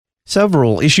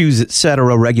Several Issues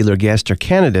Etc. regular guests are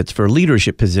candidates for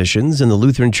leadership positions in the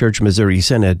Lutheran Church Missouri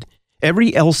Synod.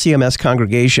 Every LCMS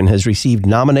congregation has received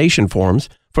nomination forms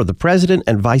for the president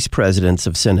and vice presidents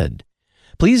of Synod.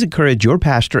 Please encourage your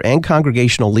pastor and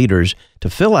congregational leaders to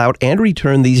fill out and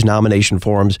return these nomination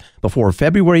forms before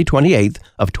February 28th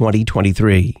of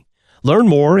 2023. Learn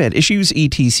more at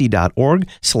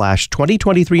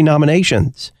issuesetc.org/2023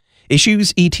 nominations.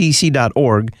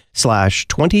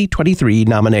 issuesetc.org/2023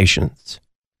 nominations.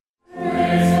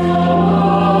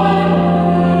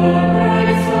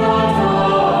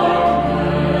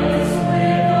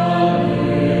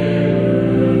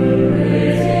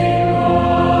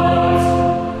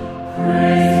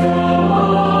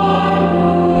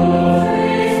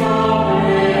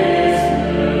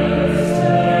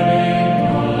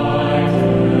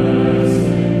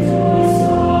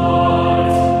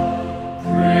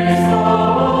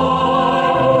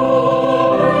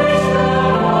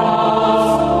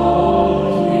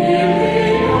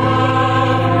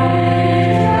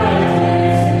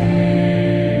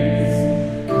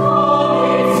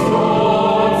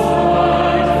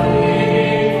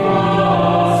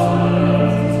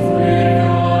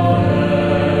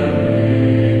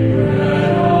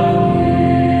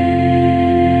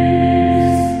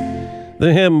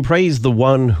 The hymn, Praise the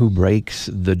One Who Breaks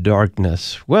the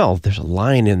Darkness. Well, there's a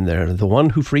line in there, the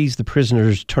one who frees the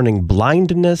prisoners, turning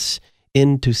blindness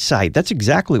into sight. That's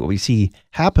exactly what we see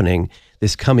happening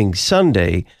this coming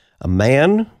Sunday. A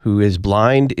man who is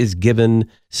blind is given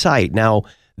sight. Now,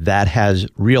 that has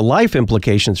real-life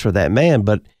implications for that man,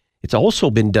 but it's also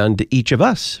been done to each of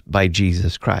us by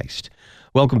Jesus Christ.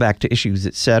 Welcome back to Issues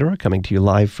Etc., coming to you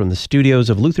live from the studios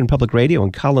of Lutheran Public Radio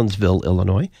in Collinsville,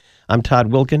 Illinois. I'm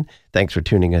Todd Wilkin. Thanks for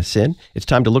tuning us in. It's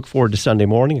time to look forward to Sunday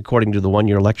morning. According to the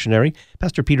one-year lectionary,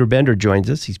 Pastor Peter Bender joins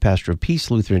us. He's pastor of Peace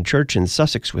Lutheran Church in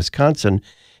Sussex, Wisconsin,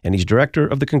 and he's director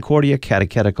of the Concordia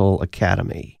Catechetical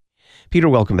Academy. Peter,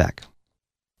 welcome back.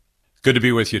 Good to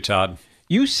be with you, Todd.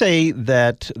 You say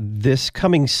that this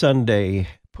coming Sunday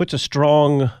puts a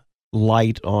strong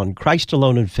light on Christ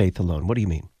alone and faith alone. What do you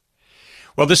mean?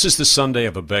 Well, this is the Sunday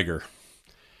of a beggar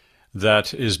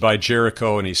that is by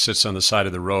Jericho, and he sits on the side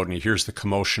of the road, and he hears the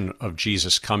commotion of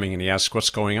Jesus coming, and he asks, what's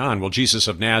going on? Well, Jesus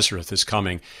of Nazareth is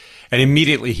coming, and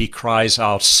immediately he cries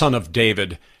out, Son of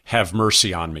David, have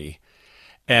mercy on me.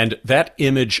 And that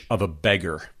image of a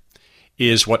beggar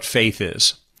is what faith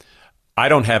is. I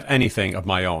don't have anything of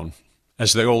my own.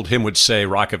 As the old hymn would say,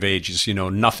 Rock of Ages,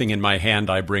 nothing in my hand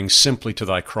I bring, simply to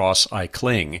thy cross I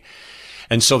cling.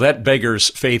 And so that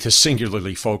beggar's faith is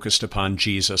singularly focused upon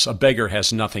Jesus. A beggar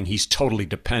has nothing. He's totally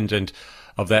dependent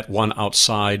of that one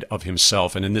outside of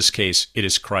himself. And in this case, it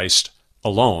is Christ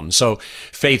alone. So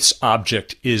faith's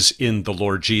object is in the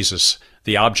Lord Jesus,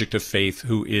 the object of faith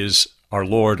who is our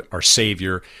Lord, our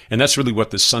Savior. And that's really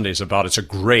what this Sunday is about. It's a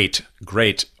great,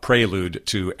 great prelude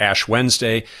to Ash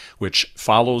Wednesday, which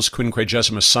follows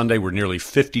Quinquagesima Sunday. We're nearly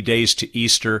 50 days to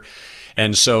Easter.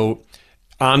 And so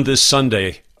on this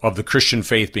Sunday of the Christian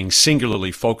faith being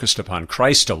singularly focused upon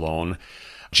Christ alone,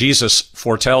 Jesus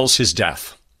foretells his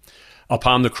death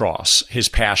upon the cross, his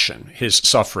passion, his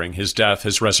suffering, his death,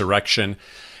 his resurrection.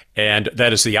 And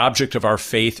that is the object of our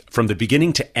faith from the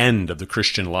beginning to end of the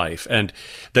Christian life. And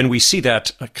then we see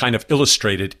that kind of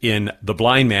illustrated in the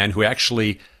blind man who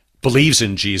actually believes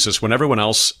in Jesus when everyone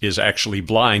else is actually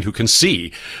blind who can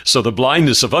see. So the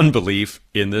blindness of unbelief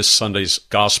in this Sunday's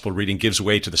gospel reading gives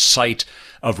way to the sight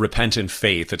of repentant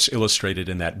faith that's illustrated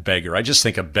in that beggar. I just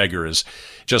think a beggar is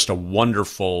just a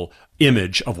wonderful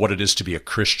image of what it is to be a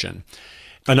Christian.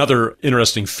 Another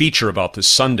interesting feature about this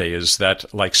Sunday is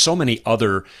that, like so many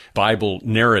other Bible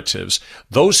narratives,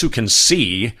 those who can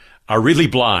see are really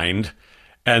blind,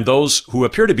 and those who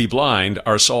appear to be blind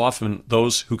are so often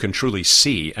those who can truly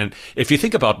see. And if you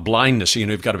think about blindness,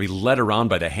 you've got to be led around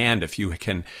by the hand if you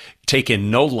can take in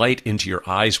no light into your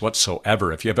eyes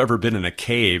whatsoever. If you've ever been in a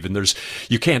cave and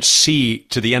you can't see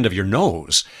to the end of your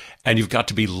nose, and you've got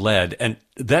to be led. And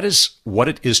that is what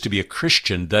it is to be a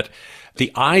Christian, that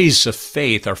the eyes of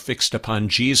faith are fixed upon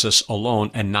Jesus alone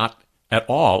and not at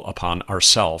all upon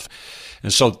ourselves.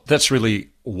 And so that's really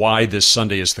why this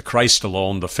Sunday is the Christ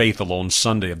alone, the faith alone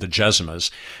Sunday of the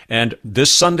Gesimas. And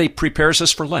this Sunday prepares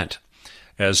us for Lent,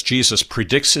 as Jesus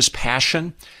predicts his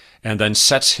passion and then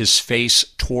sets his face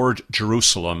toward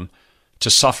Jerusalem to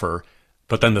suffer,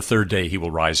 but then the third day he will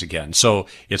rise again. So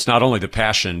it's not only the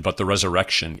passion, but the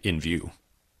resurrection in view.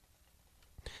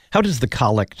 How does the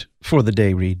collect for the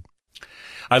day read?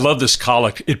 I love this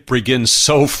collect. It begins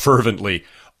so fervently.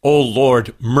 O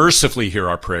Lord, mercifully hear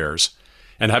our prayers,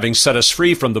 and having set us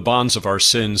free from the bonds of our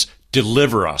sins,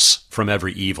 deliver us from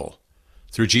every evil.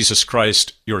 through Jesus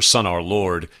Christ, your Son, our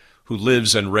Lord, who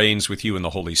lives and reigns with you in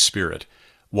the Holy Spirit,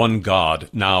 one God,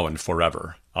 now and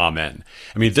forever. Amen.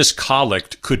 I mean, this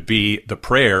collect could be the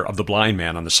prayer of the blind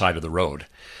man on the side of the road.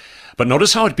 But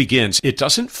notice how it begins. It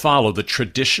doesn't follow the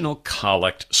traditional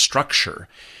collect structure.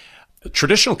 The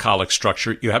traditional collect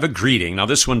structure, you have a greeting. Now,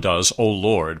 this one does, O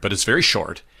Lord, but it's very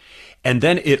short. And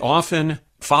then it often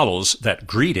follows that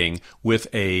greeting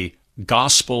with a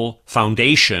gospel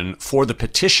foundation for the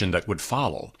petition that would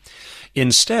follow.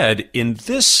 Instead, in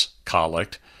this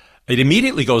collect, it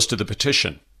immediately goes to the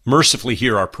petition. Mercifully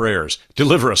hear our prayers.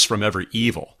 Deliver us from every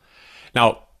evil.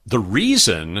 Now, the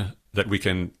reason that we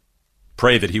can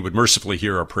pray that he would mercifully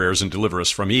hear our prayers and deliver us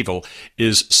from evil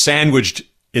is sandwiched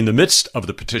in the midst of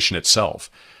the petition itself,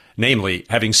 namely,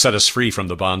 having set us free from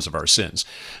the bonds of our sins.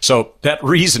 So that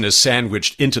reason is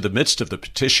sandwiched into the midst of the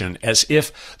petition as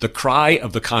if the cry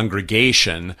of the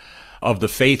congregation of the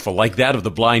faithful, like that of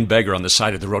the blind beggar on the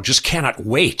side of the road, just cannot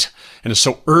wait and is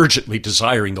so urgently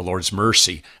desiring the Lord's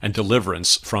mercy and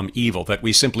deliverance from evil that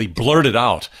we simply blurt it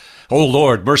out. Oh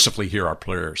Lord, mercifully hear our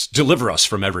prayers. Deliver us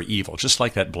from every evil, just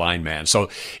like that blind man. So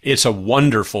it's a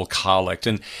wonderful collect.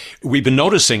 And we've been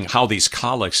noticing how these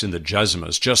collects in the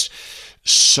Jesimas just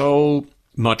so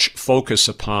much focus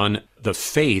upon the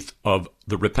faith of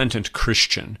the repentant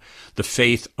Christian, the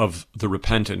faith of the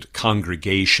repentant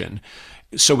congregation.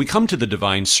 So we come to the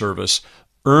divine service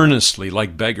earnestly,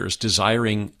 like beggars,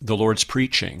 desiring the Lord's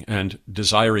preaching and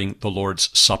desiring the Lord's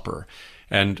supper.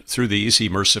 And through these, he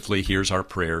mercifully hears our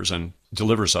prayers and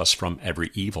delivers us from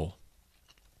every evil.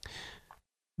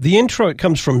 The intro, it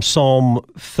comes from Psalm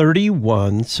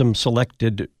 31, some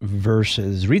selected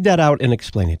verses. Read that out and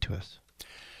explain it to us.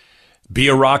 Be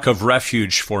a rock of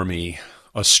refuge for me,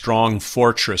 a strong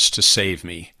fortress to save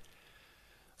me.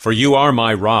 For you are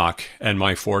my rock and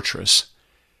my fortress,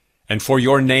 and for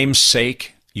your name's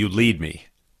sake you lead me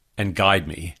and guide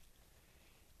me.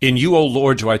 In you, O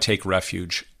Lord, do I take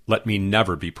refuge. Let me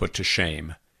never be put to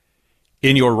shame.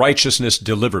 In your righteousness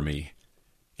deliver me.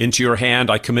 Into your hand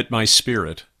I commit my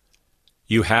spirit.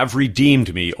 You have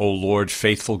redeemed me, O Lord,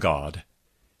 faithful God.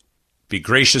 Be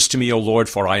gracious to me, O Lord,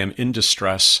 for I am in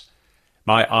distress.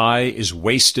 My eye is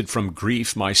wasted from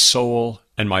grief, my soul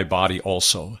and my body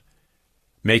also.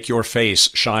 Make your face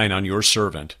shine on your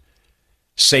servant.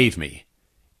 Save me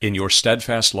in your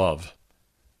steadfast love.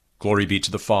 Glory be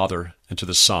to the Father, and to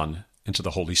the Son, and to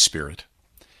the Holy Spirit.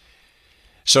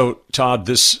 So, Todd,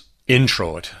 this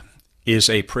introit is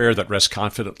a prayer that rests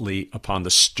confidently upon the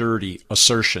sturdy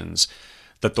assertions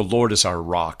that the Lord is our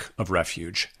rock of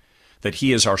refuge, that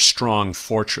he is our strong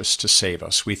fortress to save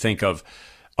us. We think of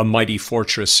a mighty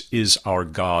fortress is our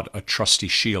God, a trusty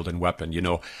shield and weapon. You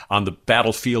know, on the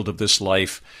battlefield of this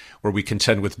life, where we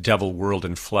contend with devil, world,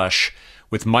 and flesh,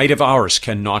 with might of ours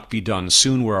cannot be done.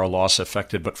 Soon were our loss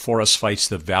effected, but for us fights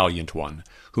the valiant one,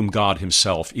 whom God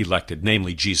himself elected,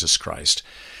 namely Jesus Christ.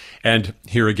 And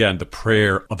here again, the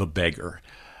prayer of a beggar.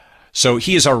 So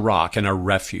he is our rock and our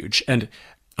refuge. And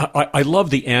I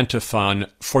love the antiphon,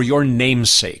 for your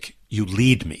name's sake, you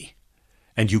lead me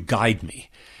and you guide me.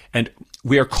 And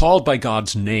we are called by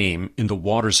God's name in the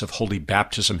waters of holy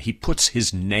baptism. He puts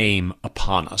his name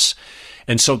upon us.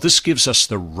 And so this gives us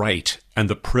the right and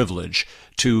the privilege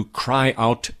to cry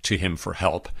out to him for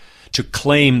help, to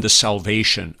claim the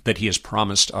salvation that he has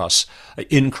promised us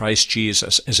in Christ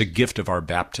Jesus as a gift of our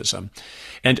baptism.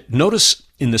 And notice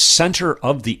in the center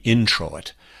of the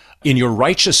introit, in your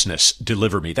righteousness,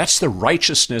 deliver me. That's the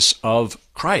righteousness of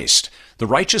Christ, the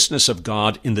righteousness of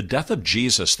God in the death of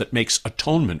Jesus that makes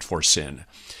atonement for sin.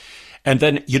 And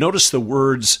then you notice the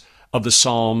words of the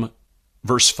Psalm,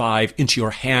 verse 5, into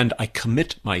your hand I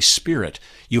commit my spirit.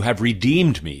 You have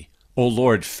redeemed me, O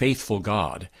Lord, faithful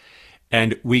God.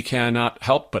 And we cannot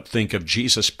help but think of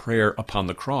Jesus' prayer upon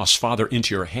the cross. Father,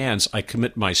 into your hands I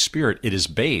commit my spirit. It is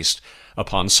based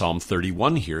upon Psalm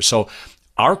 31 here. So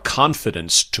our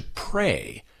confidence to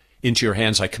pray, into your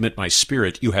hands I commit my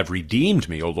spirit, you have redeemed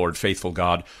me, O Lord, faithful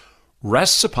God,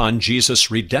 rests upon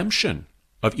Jesus' redemption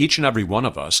of each and every one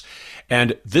of us.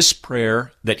 And this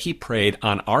prayer that he prayed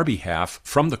on our behalf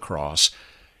from the cross,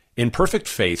 in perfect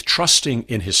faith, trusting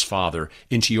in his Father,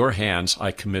 into your hands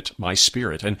I commit my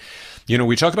spirit. And, you know,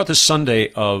 we talk about this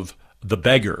Sunday of the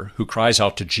beggar who cries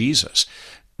out to Jesus.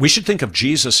 We should think of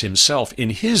Jesus himself in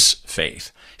his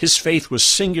faith. His faith was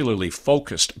singularly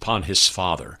focused upon his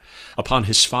Father, upon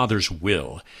his Father's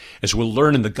will. As we'll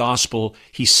learn in the gospel,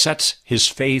 he sets his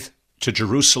faith to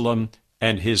Jerusalem,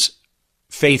 and his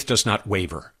faith does not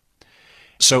waver.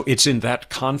 So it's in that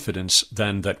confidence,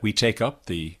 then, that we take up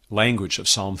the language of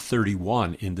Psalm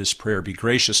 31 in this prayer. Be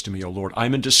gracious to me, O Lord.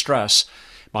 I'm in distress.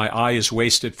 My eye is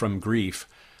wasted from grief.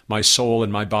 my soul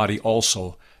and my body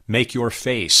also. Make your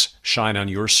face shine on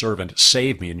your servant.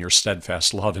 Save me in your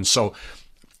steadfast love. And so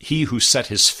he who set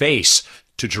his face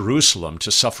to Jerusalem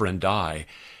to suffer and die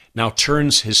now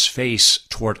turns his face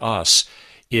toward us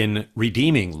in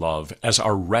redeeming love as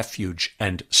our refuge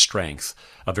and strength,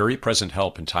 a very present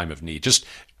help in time of need. Just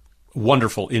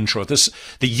wonderful intro. The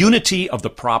unity of the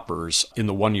propers in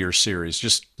the one-year series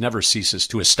just never ceases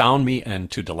to astound me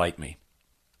and to delight me.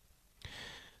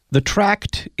 The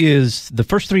tract is the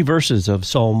first 3 verses of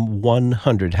Psalm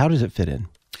 100. How does it fit in?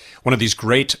 One of these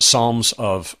great psalms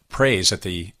of praise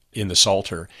in the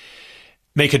Psalter.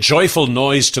 Make a joyful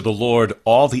noise to the Lord,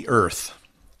 all the earth.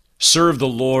 Serve the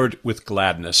Lord with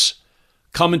gladness.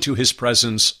 Come into his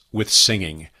presence with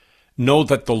singing. Know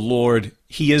that the Lord,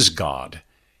 he is God.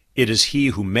 It is he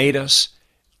who made us.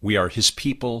 We are his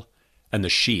people and the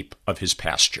sheep of his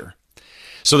pasture.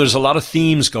 So there's a lot of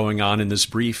themes going on in this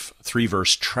brief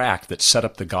 3-verse tract that set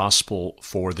up the gospel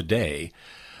for the day.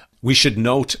 We should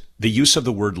note the use of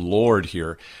the word Lord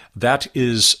here. That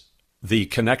is the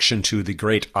connection to the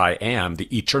great I Am,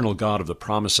 the eternal God of the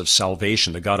promise of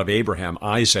salvation, the God of Abraham,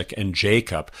 Isaac, and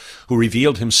Jacob, who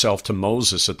revealed himself to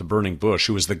Moses at the burning bush,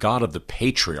 who is the God of the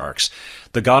patriarchs,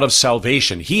 the God of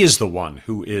salvation. He is the one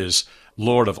who is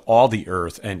Lord of all the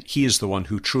earth, and he is the one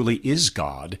who truly is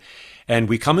God. And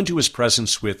we come into his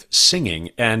presence with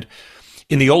singing. And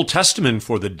in the Old Testament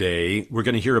for the day, we're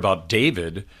going to hear about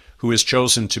David, who is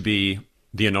chosen to be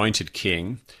the anointed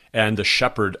king and the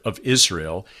shepherd of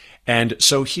Israel. And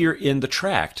so here in the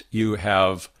tract, you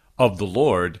have of the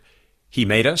Lord, he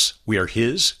made us, we're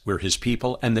his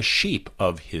people, and the sheep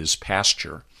of his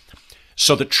pasture.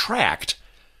 So the tract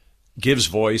gives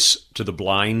voice to the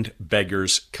blind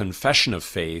beggar's confession of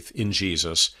faith in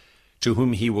Jesus, to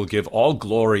whom he will give all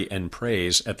glory and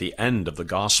praise at the end of the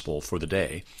gospel for the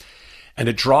day. And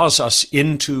it draws us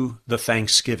into the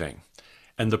thanksgiving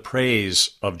and the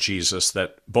praise of Jesus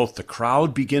that both the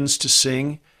crowd begins to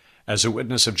sing as a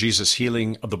witness of Jesus'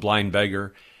 healing of the blind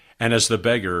beggar, and as the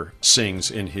beggar sings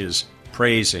in his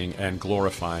praising and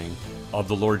glorifying of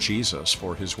the Lord Jesus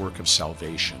for his work of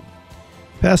salvation.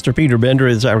 Pastor Peter Bender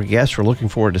is our guest. We're looking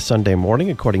forward to Sunday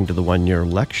morning according to the one-year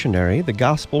lectionary. The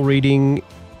gospel reading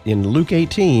in Luke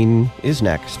 18 is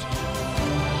next.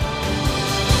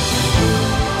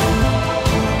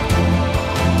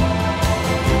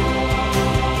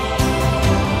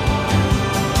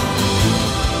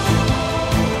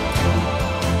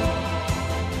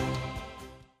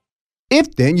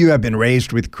 If then you have been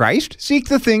raised with Christ, seek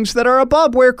the things that are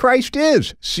above where Christ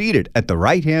is, seated at the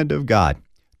right hand of God.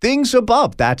 Things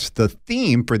above, that's the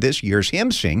theme for this year's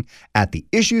hymn sing at the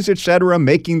Issues Etc.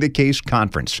 Making the Case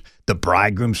Conference. The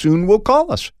bridegroom soon will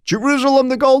call us. Jerusalem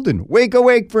the Golden, Wake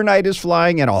Awake for Night is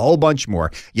Flying, and a whole bunch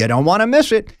more. You don't want to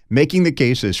miss it. Making the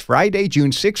Case is Friday,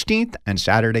 June 16th and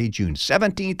Saturday, June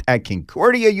 17th at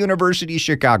Concordia University,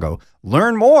 Chicago.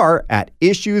 Learn more at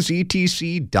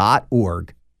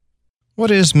issuesetc.org. What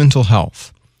is mental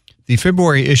health? The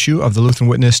February issue of the Lutheran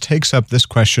Witness takes up this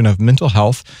question of mental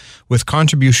health with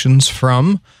contributions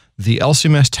from the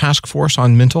LCMS Task Force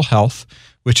on Mental Health,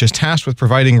 which is tasked with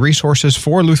providing resources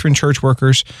for Lutheran church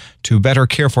workers to better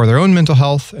care for their own mental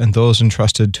health and those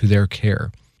entrusted to their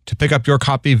care. To pick up your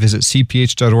copy, visit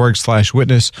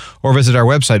cph.org/witness or visit our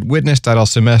website,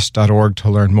 witness.lcms.org, to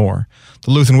learn more.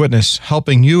 The Lutheran Witness,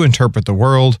 helping you interpret the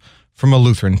world from a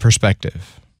Lutheran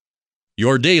perspective.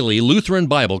 Your daily Lutheran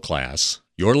Bible class.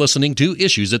 You're listening to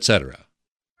Issues, Etc.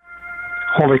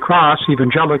 Holy Cross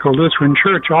Evangelical Lutheran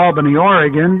Church, Albany,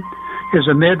 Oregon, is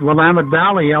a mid-Willamette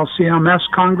Valley LCMS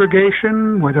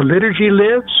congregation where the liturgy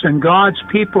lives and God's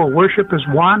people worship as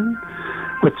one,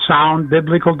 with sound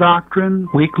biblical doctrine,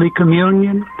 weekly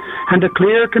communion, and a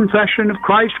clear confession of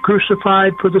Christ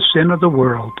crucified for the sin of the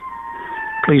world.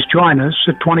 Please join us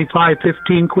at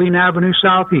 2515 Queen Avenue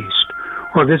Southeast,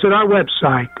 or visit our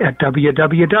website at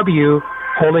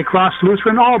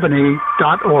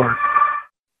www.holycrosslutheranalbany.org.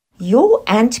 Your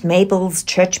Aunt Mabel's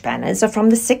church banners are from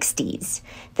the 60s.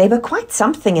 They were quite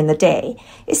something in the day,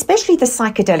 especially the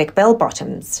psychedelic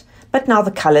bell-bottoms. But now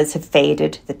the colors have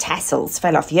faded, the tassels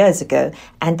fell off years ago,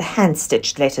 and the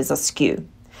hand-stitched letters are skew.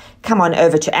 Come on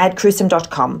over to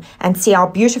adcrucem.com and see our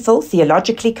beautiful,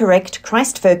 theologically correct,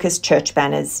 Christ-focused church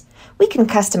banners. We can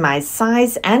customize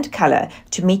size and color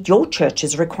to meet your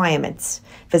church's requirements.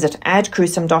 Visit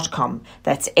adcrucem.com.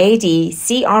 That's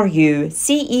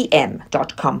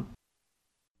adcrucem.com.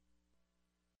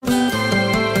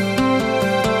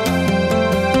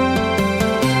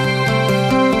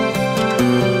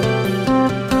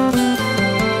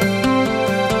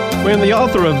 When the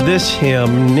author of this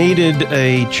hymn needed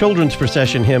a children's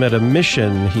procession hymn at a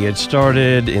mission he had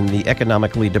started in the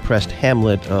economically depressed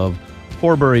hamlet of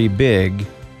Horbury Big,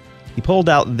 he pulled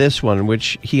out this one,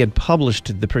 which he had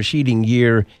published the preceding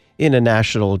year in a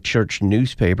national church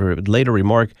newspaper. It would later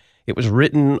remark it was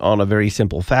written on a very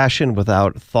simple fashion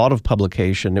without thought of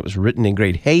publication. It was written in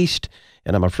great haste,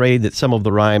 and I'm afraid that some of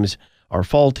the rhymes are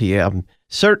faulty. I'm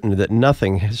certain that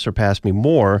nothing has surpassed me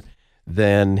more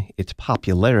than its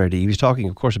popularity. He was talking,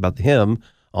 of course, about the hymn,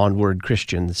 Onward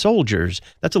Christian Soldiers.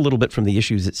 That's a little bit from the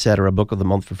Issues Etc. book of the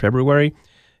month for February.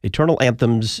 Eternal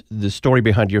Anthems, The Story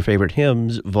Behind Your Favorite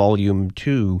Hymns, Volume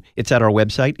 2. It's at our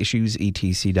website,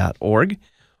 issuesetc.org.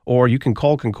 Or you can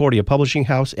call Concordia Publishing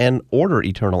House and order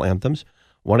Eternal Anthems,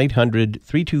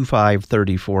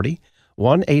 1-800-325-3040,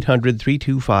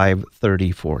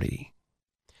 1-800-325-3040.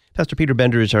 Pastor Peter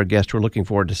Bender is our guest. We're looking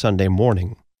forward to Sunday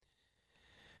morning.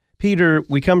 Peter,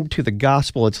 we come to the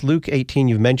gospel. It's Luke 18.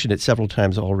 You've mentioned it several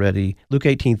times already. Luke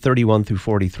 18, 31 through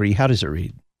 43. How does it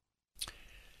read?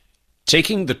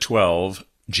 Taking the 12,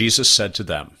 Jesus said to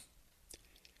them,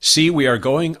 "See, we are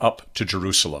going up to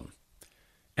Jerusalem,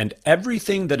 and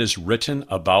everything that is written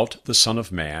about the Son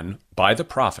of Man by the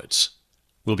prophets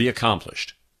will be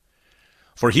accomplished.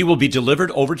 For he will be delivered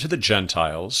over to the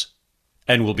Gentiles,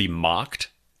 and will be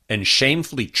mocked, and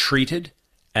shamefully treated,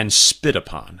 and spit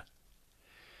upon.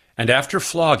 And after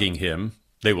flogging him,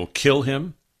 they will kill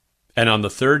him, and on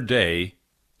the third day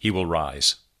he will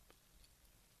rise."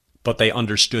 But they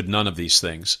understood none of these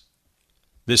things.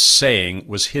 This saying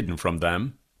was hidden from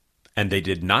them, and they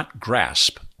did not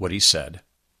grasp what he said.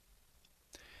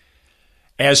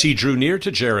 As he drew near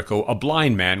to Jericho, a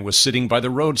blind man was sitting by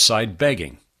the roadside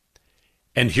begging.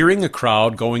 And hearing a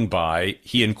crowd going by,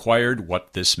 he inquired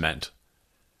what this meant.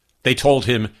 They told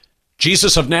him,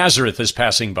 "Jesus of Nazareth is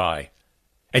passing by."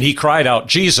 And he cried out,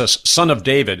 "Jesus, Son of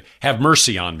David, have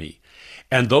mercy on me."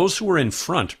 And those who were in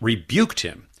front rebuked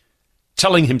him,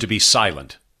 telling him to be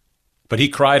silent. But he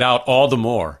cried out all the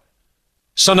more,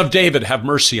 "Son of David, have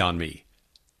mercy on me."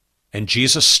 And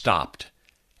Jesus stopped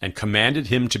and commanded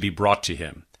him to be brought to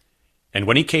him. And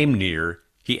when he came near,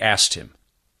 he asked him,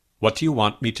 "What do you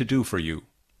want me to do for you?"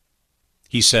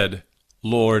 He said,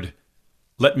 "Lord,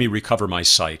 let me recover my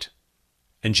sight."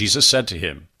 And Jesus said to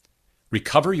him,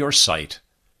 "Recover your sight.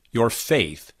 Your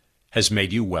faith has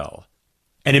made you well."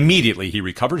 And immediately he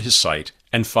recovered his sight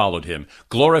and followed him,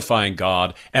 glorifying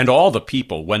God, and all the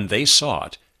people, when they saw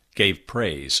it, gave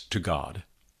praise to God.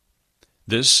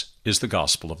 This is the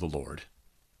gospel of the Lord.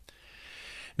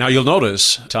 Now you'll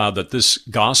notice, Todd, that this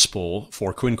gospel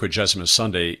for Quinquagesima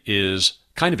Sunday is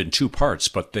kind of in two parts,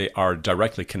 but they are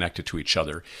directly connected to each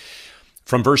other.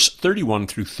 From verse 31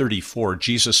 through 34,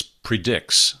 Jesus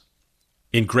predicts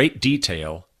in great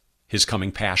detail his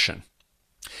coming passion.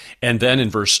 And then in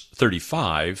verse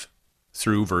 35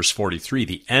 through verse 43,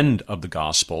 the end of the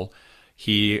gospel,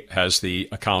 he has the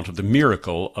account of the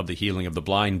miracle of the healing of the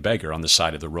blind beggar on the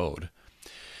side of the road.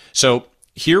 So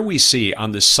here we see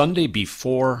on the Sunday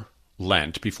before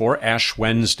Lent, before Ash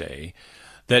Wednesday,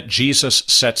 that Jesus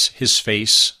sets his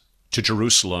face to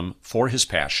Jerusalem for his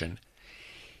passion.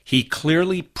 He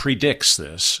clearly predicts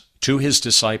this to his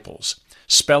disciples,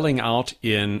 spelling out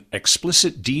in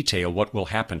explicit detail what will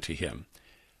happen to him.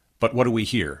 But what do we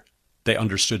hear? They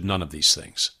understood none of these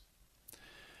things.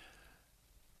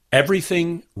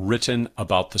 Everything written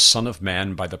about the Son of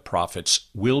Man by the prophets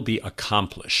will be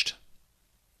accomplished,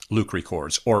 Luke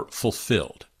records, or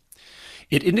fulfilled.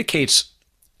 It indicates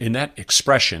in that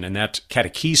expression, in that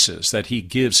catechesis that he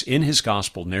gives in his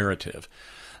gospel narrative,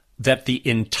 that the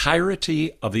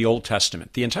entirety of the Old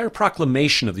Testament, the entire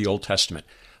proclamation of the Old Testament,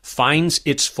 finds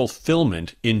its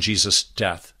fulfillment in Jesus'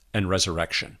 death and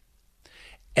resurrection.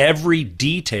 Every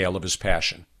detail of his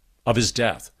passion, of his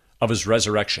death, of his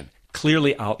resurrection,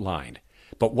 clearly outlined.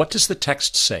 But what does the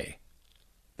text say?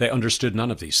 They understood none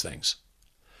of these things.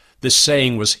 This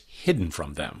saying was hidden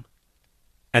from them,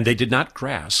 and they did not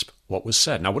grasp what was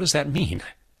said. Now, what does that mean?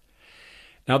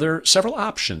 Now, there are several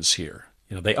options here.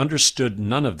 They understood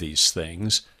none of these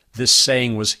things. This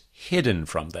saying was hidden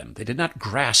from them. They did not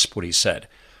grasp what he said.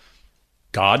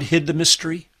 God hid the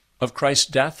mystery of Christ's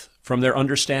death from their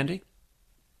understanding?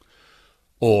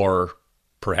 Or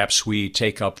perhaps we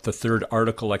take up the third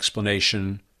article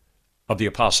explanation of the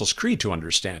Apostles' Creed to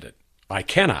understand it. I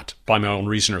cannot, by my own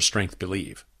reason or strength,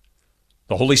 believe.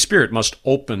 The Holy Spirit must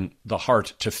open the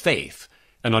heart to faith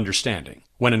and understanding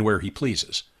when and where he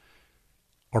pleases.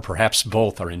 Or perhaps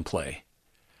both are in play.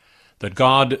 That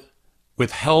God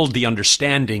withheld the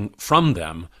understanding from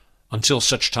them until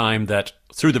such time that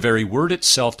through the very word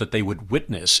itself that they would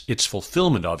witness its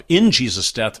fulfillment of in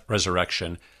Jesus' death,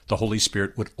 resurrection, the Holy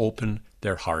Spirit would open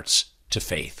their hearts to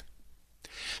faith.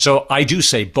 So I do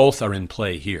say both are in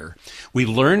play here. We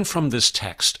learn from this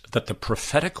text that the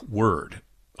prophetic word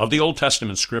of the Old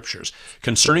Testament scriptures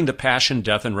concerning the passion,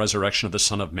 death, and resurrection of the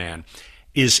Son of Man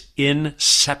is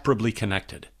inseparably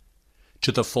connected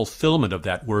to the fulfillment of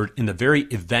that word in the very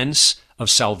events of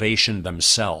salvation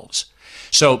themselves.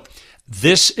 So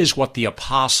this is what the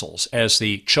apostles, as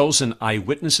the chosen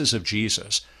eyewitnesses of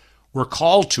Jesus, were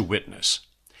called to witness.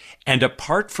 And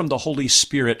apart from the Holy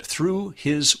Spirit, through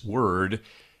his word,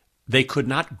 they could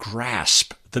not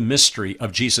grasp the mystery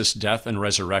of Jesus' death and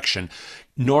resurrection,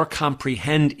 nor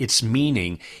comprehend its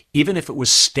meaning, even if it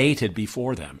was stated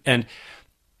before them. And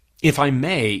if I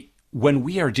may, when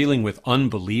we are dealing with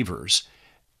unbelievers,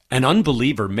 an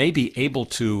unbeliever may be able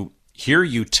to hear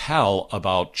you tell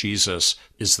about Jesus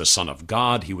is the Son of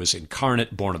God. He was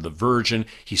incarnate, born of the Virgin.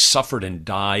 He suffered and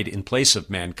died in place of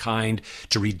mankind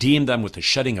to redeem them with the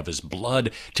shedding of his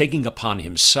blood, taking upon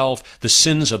himself the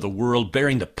sins of the world,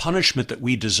 bearing the punishment that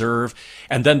we deserve.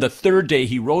 And then the third day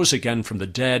he rose again from the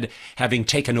dead, having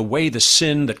taken away the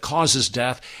sin that causes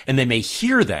death. And they may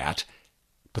hear that,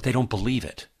 but they don't believe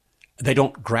it. They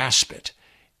don't grasp it.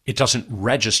 It doesn't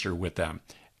register with them.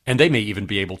 And they may even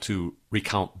be able to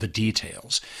recount the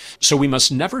details. So we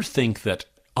must never think that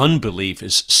unbelief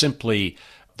is simply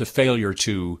the failure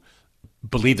to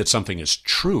believe that something is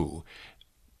true.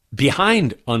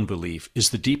 Behind unbelief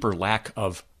is the deeper lack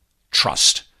of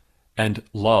trust and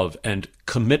love and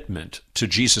commitment to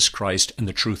Jesus Christ and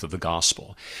the truth of the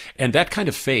gospel. And that kind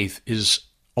of faith is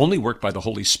only worked by the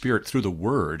Holy Spirit through the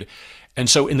Word. And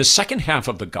so in the second half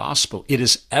of the gospel, it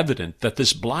is evident that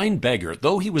this blind beggar,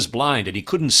 though he was blind and he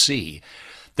couldn't see,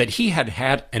 that he had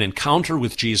had an encounter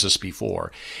with Jesus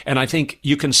before. And I think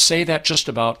you can say that just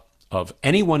about of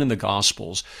anyone in the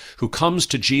Gospels who comes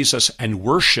to Jesus and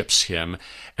worships him,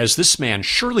 as this man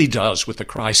surely does with the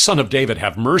cry, "Son of David,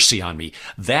 have mercy on me."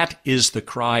 That is the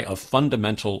cry of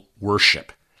fundamental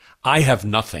worship. I have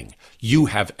nothing. You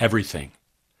have everything.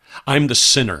 I'm the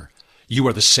sinner. You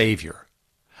are the Savior.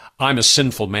 I'm a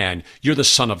sinful man. You're the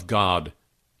Son of God.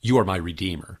 You are my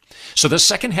Redeemer. So the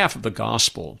second half of the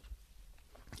gospel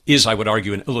is, I would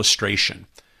argue, an illustration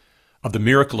of the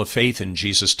miracle of faith in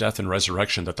Jesus' death and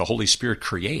resurrection that the Holy Spirit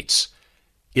creates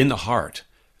in the heart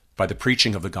by the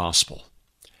preaching of the gospel.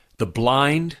 The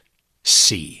blind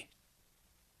see,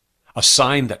 a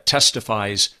sign that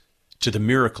testifies to the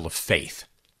miracle of faith.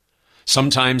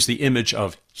 Sometimes the image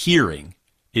of hearing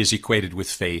is equated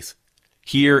with faith.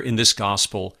 Here in this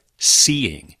gospel,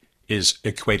 seeing is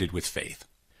equated with faith.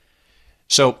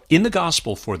 So in the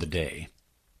gospel for the day,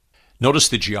 notice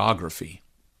the geography.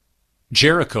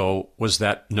 Jericho was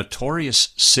that notorious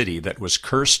city that was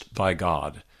cursed by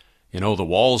God. You know, the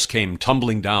walls came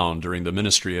tumbling down during the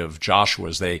ministry of Joshua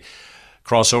as they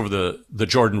cross over the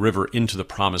Jordan River into the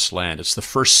Promised Land. It's the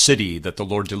first city that the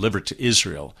Lord delivered to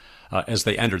Israel as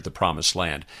they entered the Promised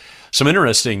Land. Some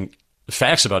interesting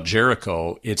facts about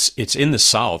Jericho. It's in the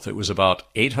south. It was about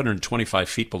 825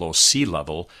 feet below sea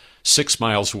level, 6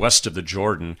 miles west of the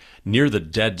Jordan, near the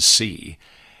Dead Sea.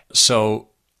 So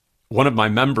one of my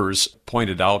members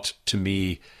pointed out to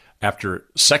me after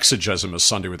Sexagesima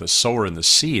Sunday with the sower and the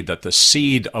seed, that the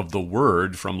seed of the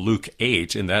word from Luke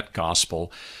 8 in that gospel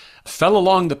fell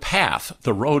along the path,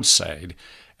 the roadside,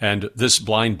 and this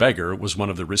blind beggar was one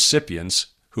of the recipients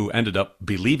who ended up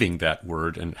believing that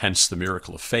word, and hence the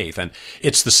miracle of faith. And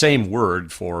it's the same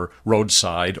word for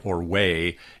roadside or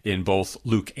way in both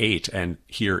Luke 8 and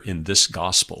here in this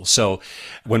gospel. So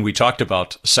when we talked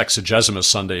about Sexagesima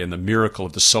Sunday and the miracle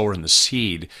of the sower and the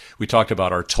seed, we talked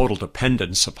about our total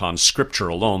dependence upon Scripture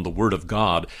alone, the Word of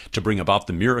God, to bring about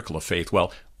the miracle of faith.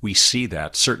 Well, we see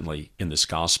that certainly in this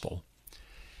gospel.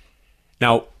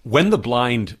 Now, when the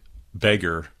blind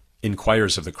beggar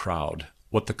inquires of the crowd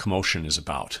what the commotion is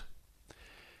about,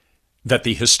 that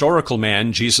the historical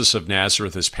man, Jesus of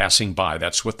Nazareth, is passing by.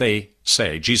 That's what they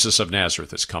say. Jesus of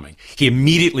Nazareth is coming. He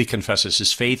immediately confesses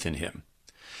his faith in him,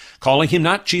 calling him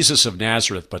not Jesus of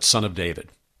Nazareth, but Son of David,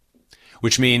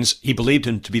 which means he believed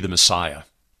him to be the Messiah.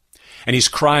 And he's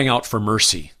crying out for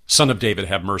mercy. Son of David,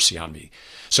 have mercy on me.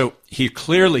 So he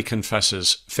clearly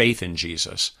confesses faith in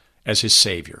Jesus as his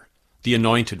Savior, the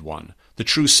Anointed One, the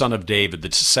true Son of David, the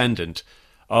descendant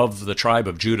of the tribe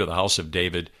of Judah, the house of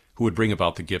David, who would bring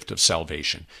about the gift of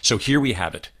salvation. So here we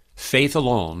have it. Faith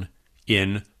alone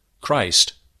in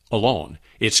Christ alone.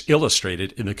 It's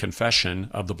illustrated in the confession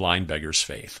of the blind beggar's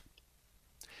faith.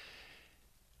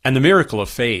 And the miracle of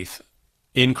faith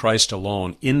in Christ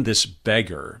alone in this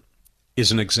beggar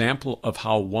is an example of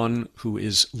how one who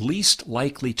is least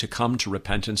likely to come to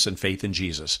repentance and faith in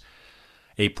Jesus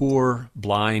a poor,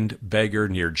 blind beggar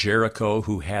near Jericho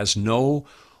who has no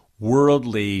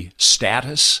worldly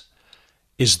status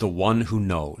is the one who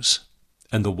knows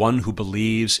and the one who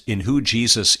believes in who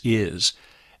Jesus is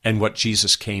and what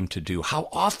Jesus came to do. How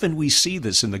often we see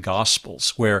this in the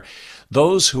Gospels, where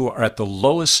those who are at the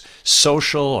lowest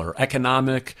social or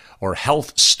economic or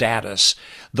health status,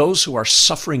 those who are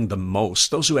suffering the most,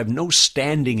 those who have no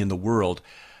standing in the world,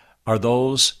 are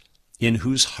those in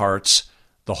whose hearts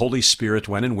the Holy Spirit,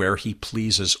 when and where He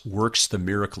pleases, works the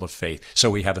miracle of faith.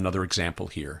 So we have another example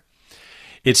here.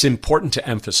 It's important to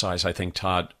emphasize, I think,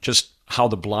 Todd, just how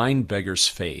the blind beggar's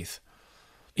faith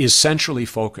is centrally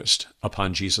focused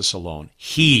upon Jesus alone.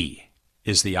 He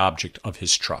is the object of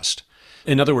his trust.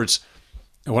 In other words,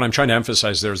 what I'm trying to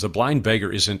emphasize there is the blind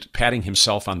beggar isn't patting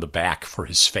himself on the back for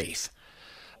his faith.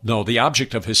 No, the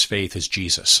object of his faith is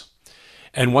Jesus.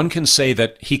 And one can say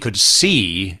that he could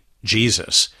see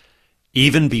Jesus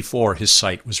even before his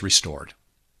sight was restored.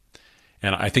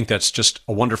 And I think that's just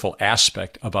a wonderful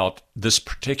aspect about this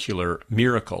particular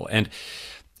miracle. And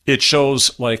it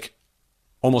shows, like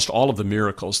almost all of the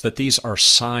miracles, that these are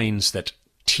signs that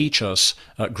teach us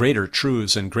greater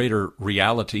truths and greater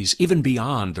realities, even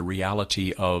beyond the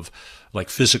reality of like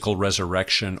physical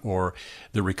resurrection or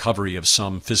the recovery of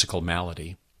some physical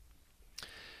malady.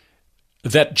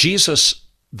 That Jesus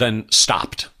then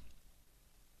stopped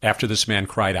after this man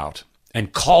cried out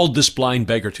and called this blind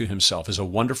beggar to himself is a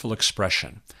wonderful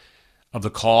expression of the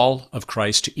call of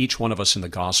Christ to each one of us in the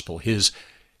gospel, his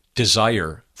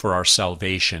desire for our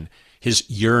salvation, his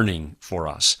yearning for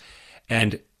us.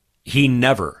 And he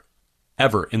never,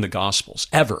 ever in the Gospels,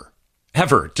 ever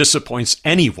disappoints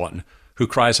anyone who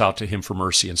cries out to him for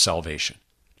mercy and salvation.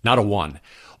 Not a one.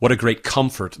 What a great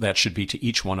comfort that should be to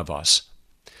each one of us.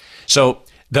 So,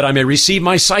 that I may receive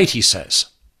my sight, he says.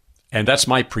 And that's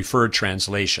my preferred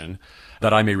translation,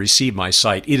 that I may receive my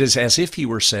sight. It is as if he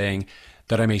were saying,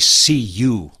 that I may see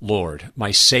you, Lord,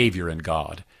 my Savior and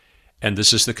God. And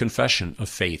this is the confession of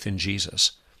faith in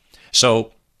Jesus.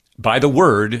 So, by the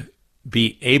word,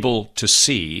 be able to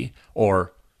see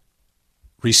or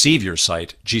receive your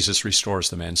sight, Jesus restores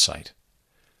the man's sight.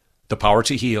 The power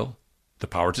to heal, the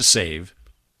power to save,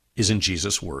 is in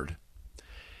Jesus' word.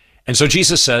 And so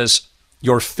Jesus says,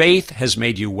 your faith has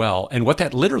made you well. And what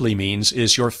that literally means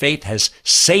is your faith has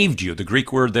saved you. The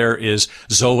Greek word there is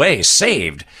zoe,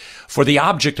 saved. For the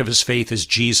object of his faith is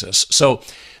Jesus. So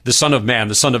the Son of Man,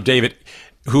 the Son of David,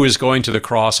 who is going to the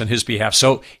cross on his behalf.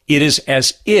 So it is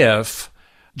as if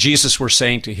Jesus were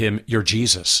saying to him, your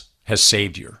Jesus has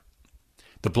saved you.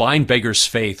 The blind beggar's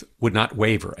faith would not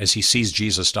waver as he sees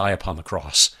Jesus die upon the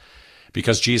cross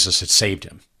because Jesus had saved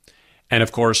him. And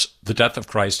of course, the death of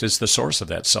Christ is the source of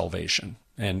that salvation.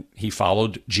 And he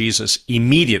followed Jesus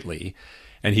immediately,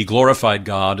 and he glorified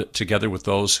God together with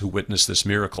those who witnessed this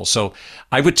miracle. So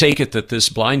I would take it that this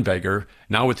blind beggar,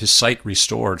 now with his sight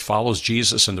restored, follows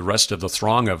Jesus and the rest of the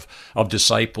throng of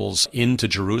disciples into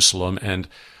Jerusalem and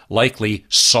likely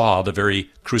saw the very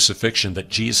crucifixion that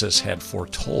Jesus had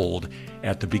foretold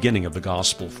at the beginning of the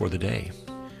gospel for the day.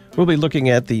 We'll be looking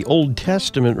at the Old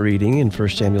Testament reading in 1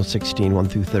 Samuel 16, 1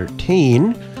 through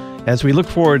 13, as we look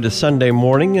forward to Sunday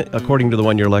morning, according to the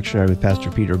One Year Lectionary with Pastor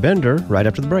Peter Bender, right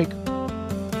after the break.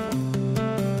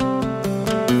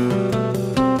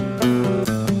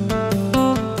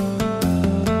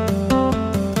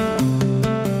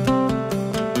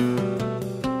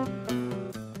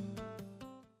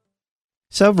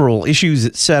 Several Issues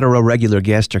Etc. regular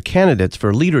guests are candidates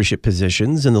for leadership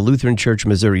positions in the Lutheran Church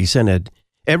Missouri Synod.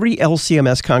 Every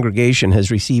LCMS congregation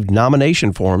has received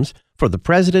nomination forms for the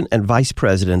president and vice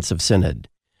presidents of Synod.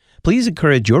 Please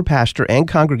encourage your pastor and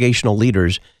congregational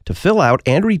leaders to fill out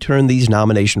and return these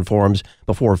nomination forms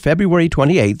before February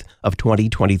 28th of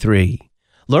 2023.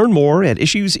 Learn more at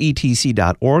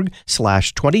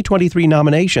issuesetc.org/2023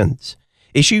 nominations.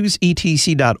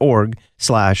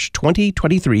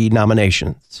 issuesetc.org/2023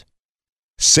 nominations.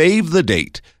 Save the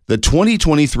date. The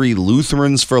 2023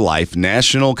 Lutherans for Life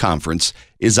National Conference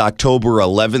is October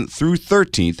 11th through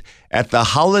 13th at the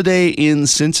Holiday Inn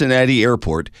Cincinnati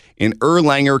Airport in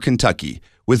Erlanger, Kentucky,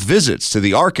 with visits to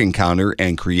the Ark Encounter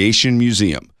and Creation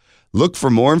Museum. Look for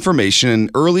more information in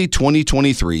early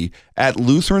 2023 at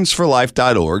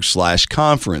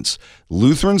lutheransforlife.org/conference.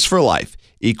 Lutherans for Life,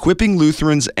 equipping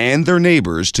Lutherans and their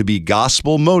neighbors to be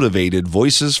gospel-motivated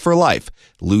voices for life.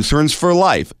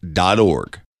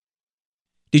 lutheransforlife.org.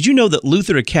 Did you know that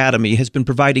Luther Academy has been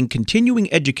providing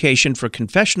continuing education for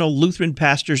confessional Lutheran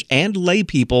pastors and lay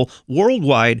people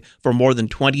worldwide for more than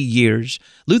 20 years?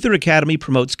 Luther Academy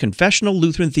promotes confessional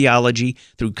Lutheran theology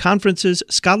through conferences,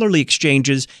 scholarly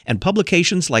exchanges, and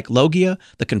publications like Logia,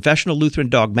 the Confessional Lutheran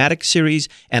Dogmatic Series,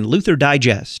 and Luther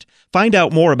Digest. Find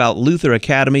out more about Luther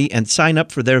Academy and sign up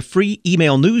for their free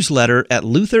email newsletter at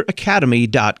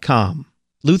lutheracademy.com.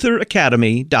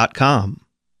 lutheracademy.com.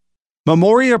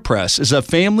 Memoria Press is a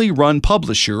family-run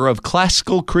publisher of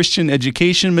classical Christian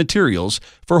education materials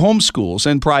for homeschools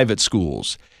and private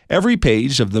schools. Every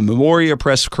page of the Memoria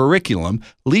Press curriculum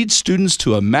leads students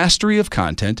to a mastery of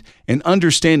content, an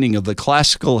understanding of the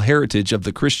classical heritage of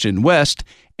the Christian West,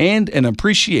 and an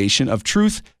appreciation of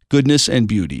truth, goodness, and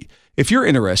beauty. If you're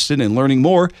interested in learning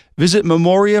more, visit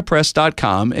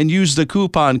memoriapress.com and use the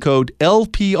coupon code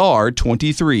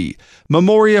LPR23.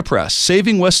 Memoria Press,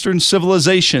 saving Western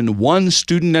civilization one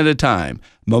student at a time.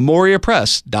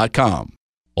 memoriapress.com.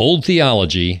 Old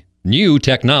theology, new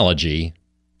technology.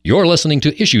 You're listening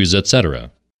to Issues,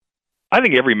 Etc. I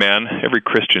think every man, every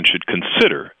Christian should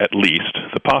consider, at least,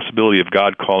 the possibility of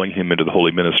God calling him into the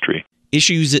holy ministry.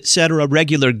 Issues, Etc.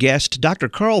 regular guest, Dr.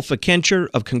 Carl Fikencher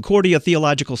of Concordia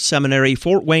Theological Seminary,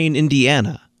 Fort Wayne,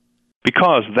 Indiana.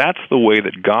 Because that's the way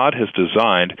that God has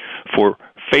designed for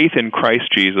faith in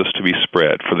Christ Jesus to be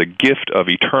spread, for the gift of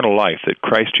eternal life that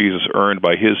Christ Jesus earned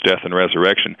by his death and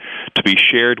resurrection to be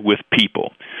shared with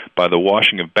people by the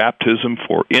washing of baptism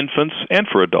for infants and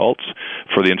for adults,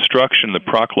 for the instruction, the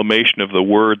proclamation of the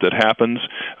word that happens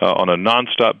on a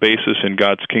nonstop basis in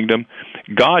God's kingdom.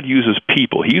 God uses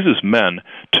people, he uses men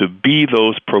to be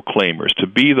those proclaimers, to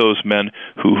be those men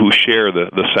who share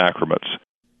the sacraments.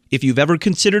 If you've ever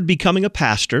considered becoming a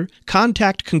pastor,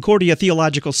 contact Concordia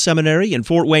Theological Seminary in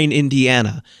Fort Wayne,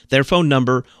 Indiana. Their phone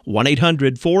number,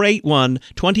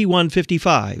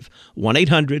 1-800-481-2155,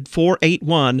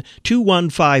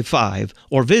 1-800-481-2155,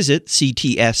 or visit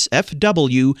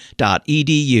ctsfw.edu.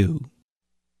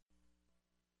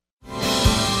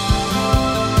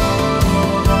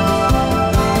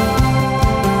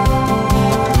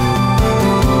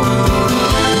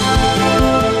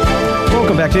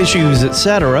 Welcome back to Issues,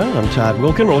 Etc. I'm Todd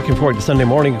Wilkin. We're looking forward to Sunday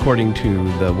morning according to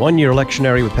the one-year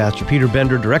lectionary with Pastor Peter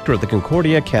Bender, director of the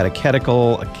Concordia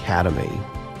Catechetical Academy.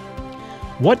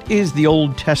 What is the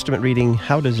Old Testament reading?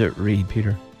 How does it read,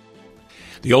 Peter?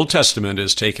 The Old Testament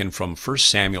is taken from 1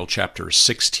 Samuel chapter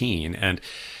 16, and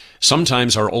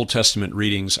sometimes our Old Testament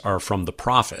readings are from the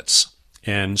prophets,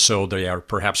 and so they are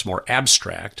perhaps more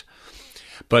abstract.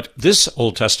 But this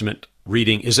Old Testament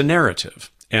reading is a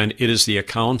narrative. And it is the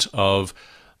account of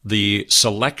the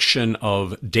selection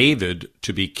of David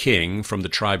to be king from the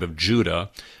tribe of Judah,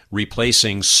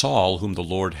 replacing Saul, whom the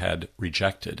Lord had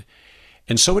rejected.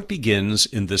 And so it begins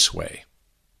in this way.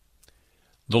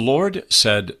 The Lord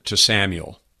said to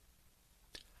Samuel,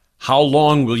 "How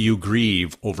long will you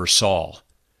grieve over Saul,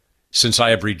 since I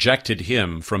have rejected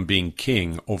him from being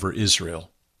king over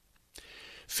Israel?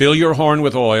 Fill your horn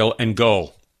with oil and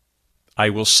go. I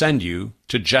will send you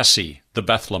to Jesse the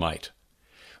Bethlehemite,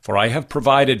 for I have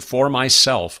provided for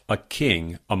myself a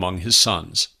king among his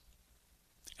sons."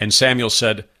 And Samuel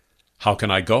said, "How can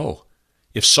I go?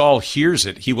 If Saul hears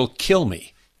it, he will kill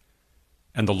me."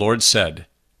 And the Lord said,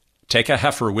 "Take a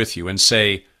heifer with you and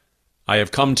say, 'I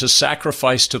have come to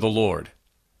sacrifice to the Lord.'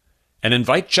 And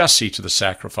invite Jesse to the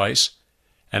sacrifice,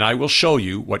 and I will show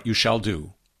you what you shall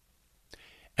do.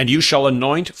 And you shall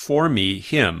anoint for me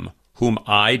him whom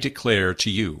I declare to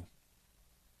you."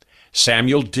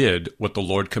 Samuel did what the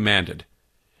Lord commanded,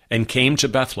 and came to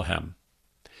Bethlehem.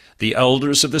 The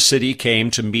elders of the city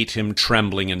came to meet him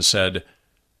trembling and said,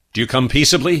 "Do you come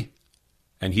peaceably?"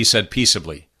 And he said,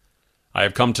 "Peaceably. I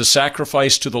have come to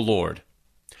sacrifice to the Lord.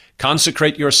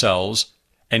 Consecrate yourselves,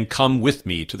 and come with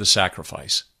me to the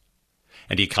sacrifice."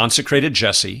 And he consecrated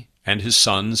Jesse and his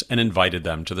sons and invited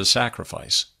them to the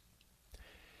sacrifice.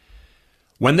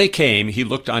 When they came, he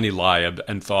looked on Eliab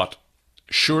and thought,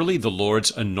 "Surely the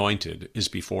Lord's anointed is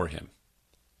before him."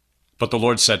 But the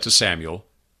Lord said to Samuel,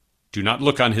 "Do not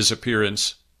look on his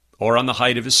appearance or on the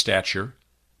height of his stature,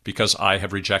 because I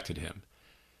have rejected him.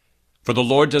 For the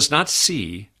Lord does not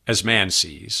see as man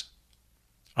sees,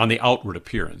 on the outward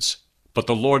appearance, but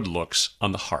the Lord looks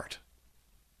on the heart."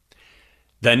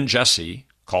 Then Jesse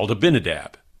called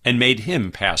Abinadab and made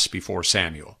him pass before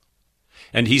Samuel.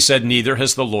 And he said, "Neither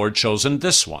has the Lord chosen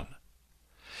this one."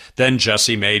 Then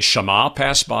Jesse made Shammah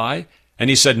pass by, and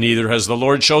he said, "Neither has the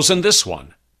Lord chosen this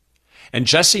one." And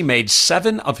Jesse made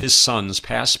 7 of his sons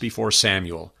pass before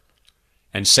Samuel.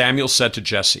 And Samuel said to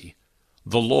Jesse,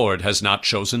 "The Lord has not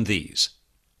chosen these."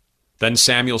 Then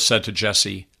Samuel said to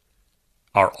Jesse,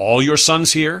 Are all your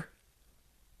sons here?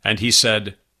 And he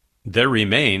said, There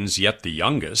remains yet the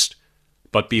youngest,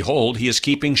 but behold, he is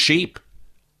keeping sheep.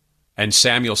 And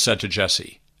Samuel said to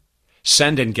Jesse,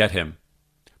 Send and get him,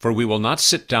 for we will not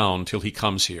sit down till he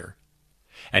comes here.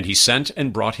 And he sent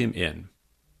and brought him in.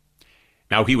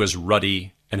 Now he was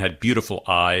ruddy and had beautiful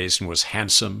eyes and was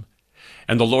handsome.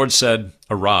 And the Lord said,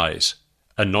 Arise,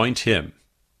 anoint him,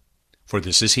 for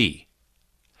this is he.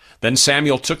 Then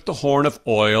Samuel took the horn of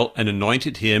oil and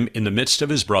anointed him in the midst of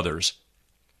his brothers.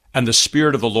 And the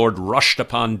Spirit of the Lord rushed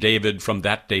upon David from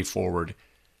that day forward.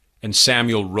 And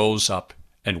Samuel rose up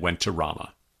and went to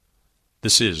Ramah.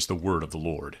 This is the word of the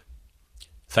Lord.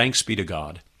 Thanks be to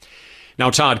God. Now,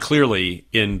 Todd, clearly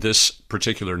in this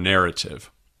particular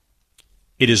narrative,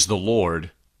 it is the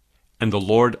Lord and the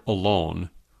Lord alone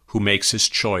who makes his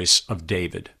choice of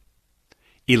David,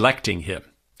 electing him,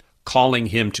 calling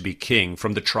him to be king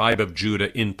from the tribe of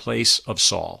Judah in place of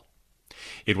Saul.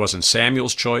 It wasn't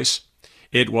Samuel's choice.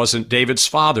 It wasn't David's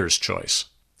father's choice.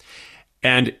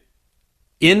 And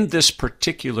in this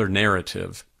particular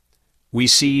narrative, we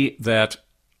see that,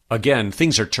 again,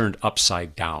 things are turned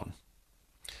upside down.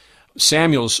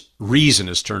 Samuel's reason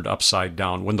is turned upside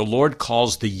down when the Lord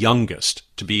calls the youngest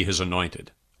to be his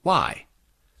anointed. Why?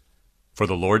 For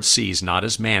the Lord sees not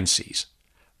as man sees.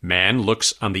 Man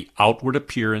looks on the outward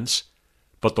appearance,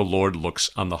 but the Lord looks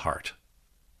on the heart.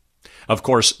 Of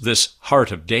course, this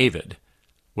heart of David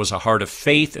was a heart of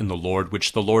faith in the Lord,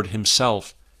 which the Lord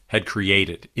himself had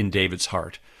created in David's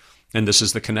heart. And this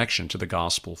is the connection to the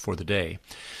gospel for the day.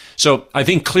 So I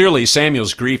think clearly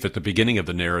Samuel's grief at the beginning of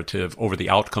the narrative over the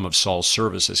outcome of Saul's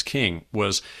service as king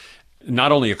was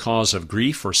not only a cause of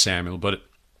grief for Samuel, but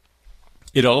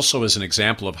it also is an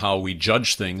example of how we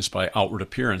judge things by outward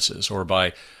appearances or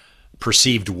by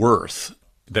perceived worth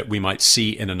that we might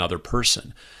see in another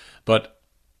person. But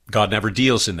God never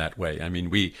deals in that way. I mean,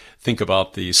 we think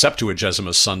about the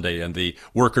Septuagesima Sunday and the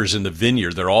workers in the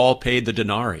vineyard. They're all paid the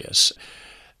denarius.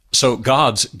 So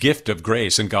God's gift of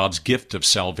grace and God's gift of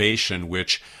salvation,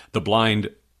 which the blind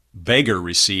beggar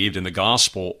received in the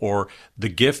gospel, or the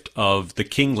gift of the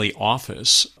kingly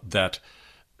office that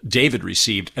David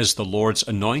received as the Lord's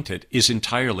anointed, is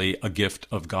entirely a gift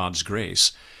of God's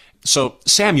grace. So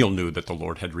Samuel knew that the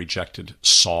Lord had rejected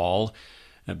Saul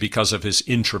because of his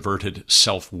introverted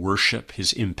self-worship,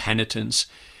 his impenitence,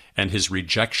 and his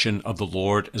rejection of the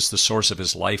Lord as the source of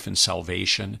his life and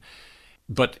salvation.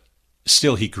 But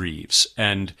still he grieves,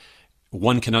 and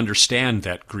one can understand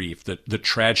that grief, the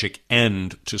tragic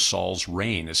end to Saul's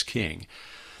reign as king.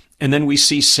 And then we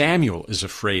see Samuel is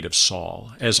afraid of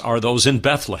Saul, as are those in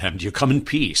Bethlehem. Do you come in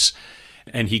peace?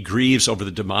 And he grieves over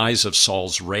the demise of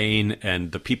Saul's reign,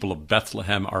 and the people of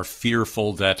Bethlehem are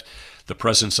fearful that the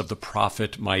presence of the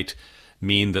prophet might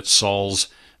mean that Saul's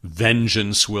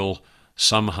vengeance will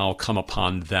somehow come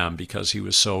upon them because he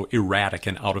was so erratic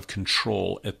and out of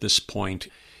control at this point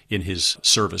in his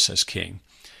service as king.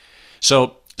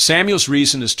 So Samuel's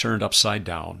reason is turned upside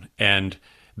down, and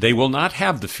they will not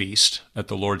have the feast at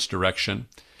the Lord's direction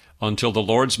until the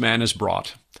Lord's man is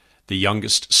brought, the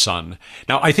youngest son.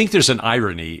 Now, I think there's an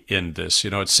irony in this.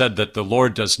 It's said that the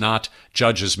Lord does not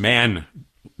judge as man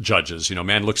judges.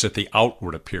 Man looks at the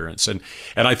outward appearance. And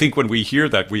I think when we hear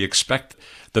that, we expect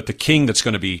that the king that's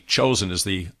going to be chosen is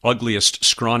the ugliest,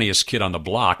 scrawniest kid on the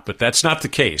block, but that's not the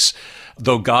case.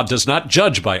 Though God does not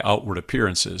judge by outward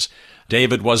appearances,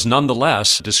 David was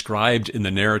nonetheless described in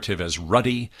the narrative as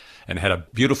ruddy and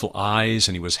had beautiful eyes,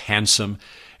 and he was handsome.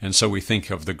 And so we think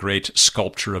of the great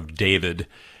sculpture of David,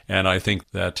 and I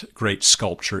think that great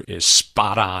sculpture is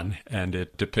spot on, and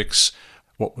it depicts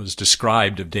what was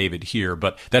described of David here.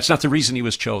 But that's not the reason he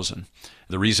was chosen.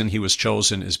 The reason he was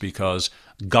chosen is because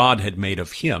God had made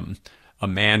of him a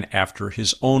man after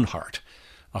his own heart,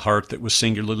 a heart that was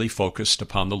singularly focused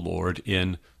upon the Lord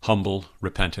in humble,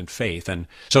 repentant faith. And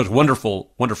so it's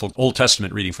wonderful, wonderful Old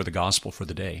Testament reading for the gospel for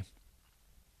the day.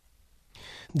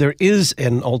 There is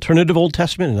an alternative Old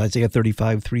Testament in Isaiah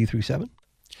 35, 3-7.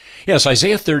 Yes,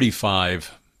 Isaiah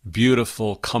 35,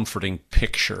 beautiful, comforting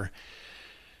picture.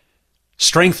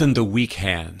 Strengthen the weak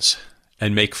hands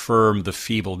and make firm the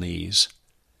feeble knees.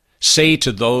 Say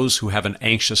to those who have an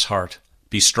anxious heart,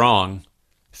 be strong,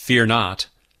 fear not.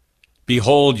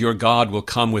 Behold, your God will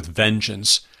come with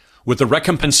vengeance. With the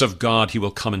recompense of God, he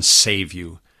will come and save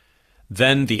you.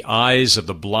 Then the eyes of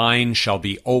the blind shall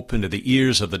be opened, and the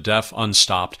ears of the deaf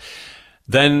unstopped.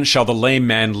 Then shall the lame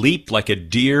man leap like a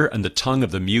deer, and the tongue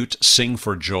of the mute sing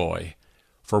for joy.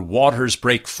 For waters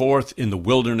break forth in the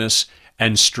wilderness,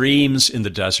 and streams in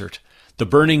the desert. The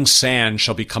burning sand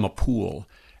shall become a pool,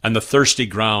 and the thirsty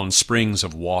ground springs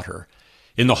of water.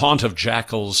 In the haunt of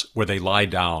jackals where they lie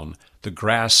down, the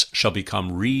grass shall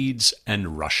become reeds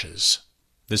and rushes.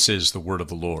 This is the word of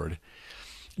the Lord.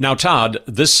 Now, Todd,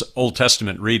 this Old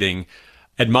Testament reading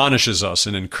admonishes us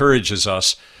and encourages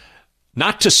us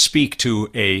not to speak to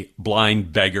a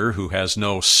blind beggar who has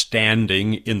no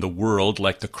standing in the world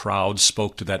like the crowd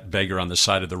spoke to that beggar on the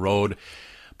side of the road,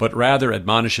 but rather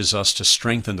admonishes us to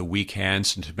strengthen the weak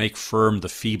hands and to make firm the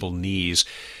feeble knees,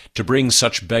 to bring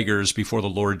such beggars before the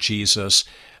Lord Jesus,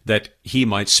 that he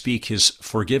might speak his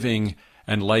forgiving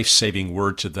and life-saving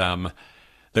word to them,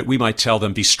 that we might tell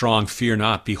them, be strong, fear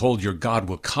not, behold, your God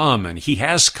will come, and he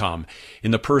has come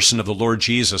in the person of the Lord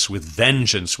Jesus with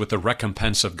vengeance, with the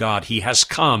recompense of God. He has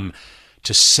come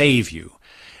to save you.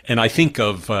 And I think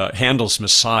of Handel's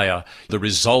Messiah, the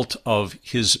result of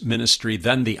his ministry.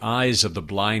 Then the eyes of the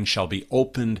blind shall be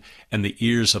opened, and the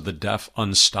ears of the deaf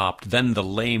unstopped. Then the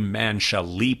lame man shall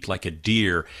leap like a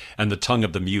deer, and the tongue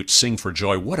of the mute sing for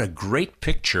joy. What a great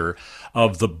picture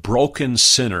of the broken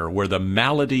sinner, where the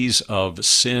maladies of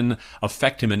sin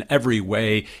affect him in every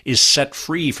way, is set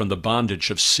free from the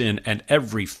bondage of sin and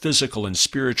every physical and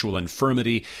spiritual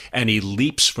infirmity, and he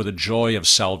leaps for the joy of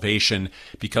salvation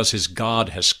because his God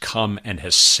has come and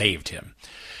has saved him.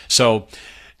 So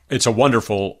it's a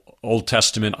wonderful Old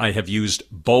Testament. I have used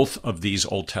both of these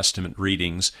Old Testament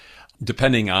readings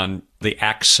depending on the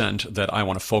accent that I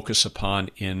want to focus upon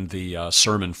in the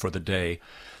sermon for the day.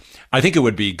 I think it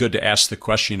would be good to ask the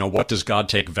question, what does God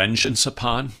take vengeance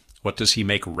upon? What does he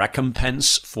make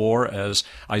recompense for, as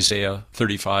Isaiah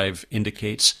 35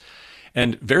 indicates?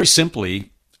 And very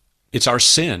simply, it's our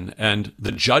sin and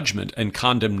the judgment and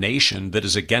condemnation that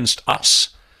is against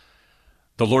us.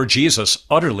 The Lord Jesus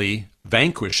utterly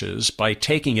vanquishes by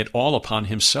taking it all upon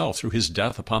himself through his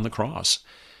death upon the cross.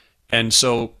 And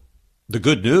so the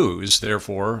good news,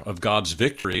 therefore, of God's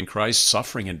victory in Christ's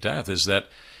suffering and death is that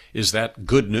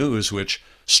good news which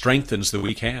strengthens the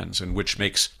weak hands and which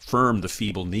makes firm the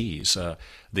feeble knees.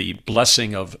 The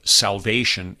blessing of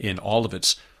salvation in all of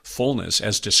its fullness,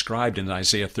 as described in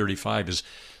Isaiah 35, is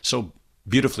so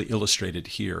beautifully illustrated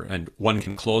here, and one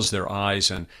can close their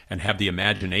eyes and have the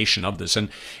imagination of this. And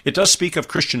it does speak of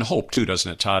Christian hope too,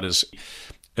 doesn't it, Todd? As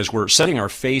we're setting our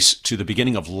face to the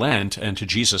beginning of Lent and to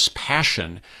Jesus'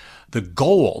 passion, the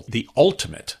goal, the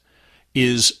ultimate,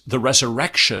 is the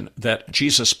resurrection that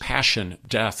Jesus' passion,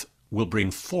 death, will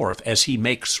bring forth as he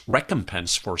makes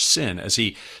recompense for sin, as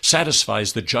he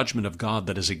satisfies the judgment of God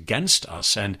that is against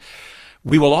us. And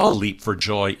we will all leap for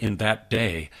joy in that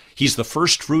day. He's the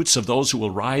first fruits of those who will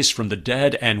rise from the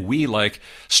dead, and we, like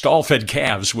stall-fed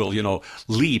calves, will,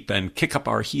 leap and kick up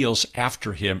our heels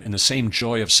after him in the same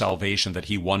joy of salvation that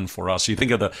he won for us. You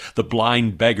think of the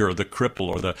blind beggar, or the cripple,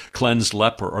 or the cleansed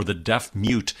leper, or the deaf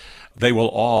mute. They will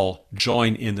all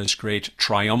join in this great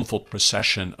triumphal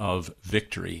procession of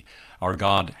victory. Our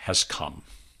God has come.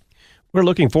 We're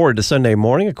looking forward to Sunday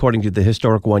morning, according to the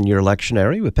Historic One-Year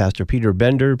Lectionary, with Pastor Peter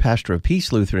Bender, pastor of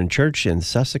Peace Lutheran Church in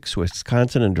Sussex,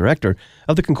 Wisconsin, and director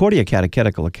of the Concordia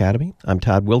Catechetical Academy. I'm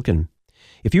Todd Wilkin.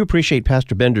 If you appreciate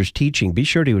Pastor Bender's teaching, be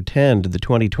sure to attend the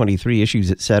 2023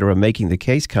 Issues Etc. Making the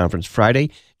Case Conference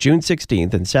Friday, June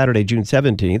 16th and Saturday, June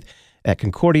 17th at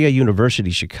Concordia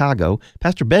University, Chicago.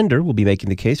 Pastor Bender will be making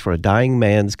the case for a dying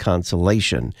man's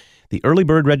consolation. The early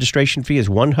bird registration fee is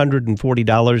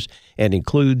 $140 and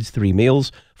includes 3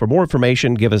 meals. For more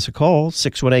information, give us a call,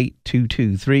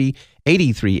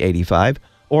 618-223-8385,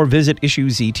 or visit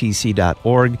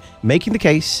issuesetc.org. Making the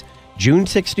Case, June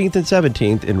 16th and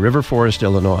 17th in River Forest,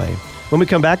 Illinois. When we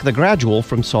come back, the gradual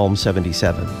from Psalm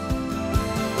 77.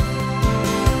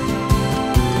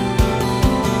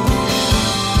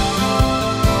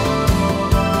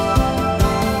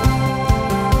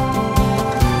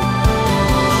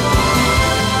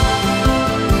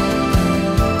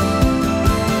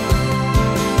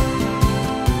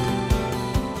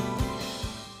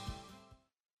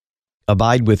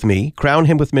 Abide with me, crown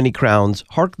him with many crowns,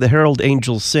 hark the herald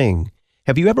angels sing.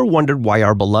 Have you ever wondered why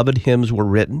our beloved hymns were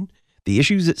written? The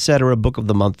Issues Etc. book of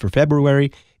the month for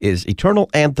February is Eternal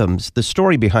Anthems, the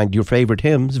story behind your favorite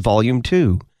hymns, Volume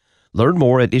 2. Learn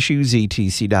more at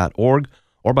issuesetc.org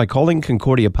or by calling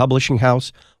Concordia Publishing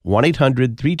House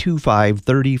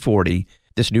 1-800-325-3040.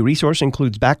 This new resource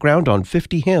includes background on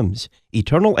 50 hymns,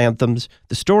 Eternal Anthems,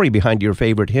 the story behind your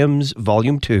favorite hymns,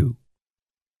 Volume 2.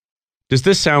 Does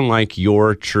this sound like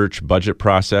your church budget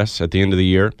process at the end of the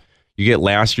year? You get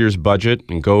last year's budget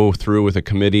and go through with a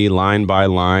committee line by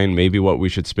line, maybe what we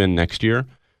should spend next year.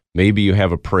 Maybe you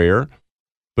have a prayer.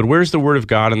 But where's the Word of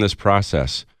God in this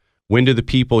process? When do the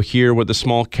people hear what the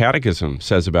small catechism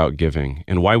says about giving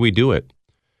and why we do it?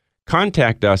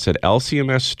 Contact us at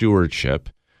LCMS Stewardship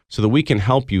so that we can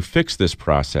help you fix this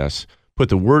process, Put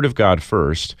the Word of God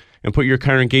first and put your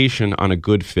congregation on a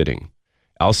good footing.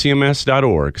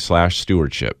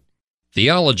 lcms.org/stewardship.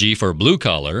 Theology for blue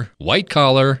collar, white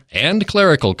collar, and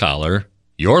clerical collar.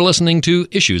 You're listening to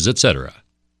Issues, Etc.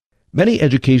 Many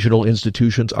educational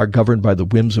institutions are governed by the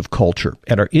whims of culture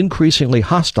and are increasingly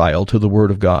hostile to the Word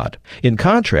of God. In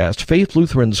contrast, Faith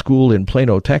Lutheran School in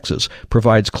Plano, Texas,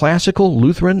 provides classical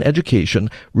Lutheran education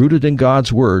rooted in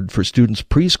God's Word for students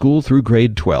preschool through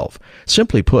grade 12.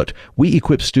 Simply put, we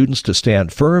equip students to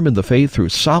stand firm in the faith through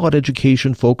solid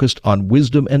education focused on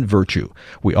wisdom and virtue.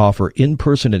 We offer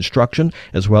in-person instruction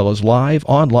as well as live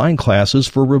online classes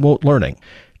for remote learning.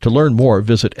 To learn more,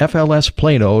 visit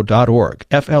flsplano.org,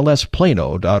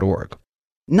 flsplano.org.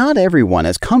 Not everyone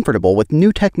is comfortable with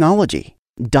new technology.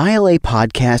 Dial A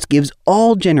Podcast gives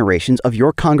all generations of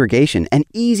your congregation an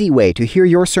easy way to hear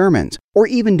your sermons, or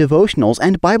even devotionals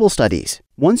and Bible studies.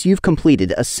 Once you've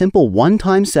completed a simple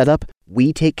one-time setup,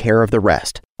 we take care of the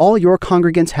rest. All your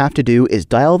congregants have to do is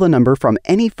dial the number from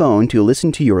any phone to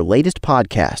listen to your latest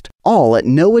podcast, all at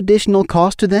no additional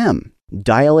cost to them.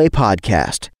 Dial A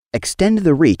Podcast. Extend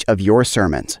the reach of your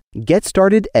sermons. Get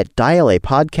started at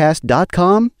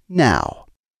dialapodcast.com now.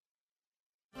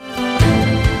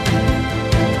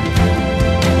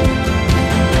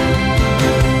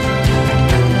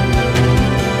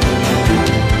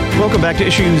 Welcome back to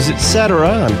Issues, Etc.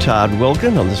 I'm Todd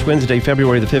Wilkin. On this Wednesday,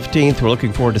 February the 15th, we're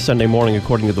looking forward to Sunday morning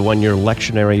according to the one-year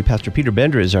lectionary. Pastor Peter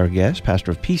Bender is our guest,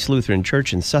 pastor of Peace Lutheran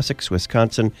Church in Sussex,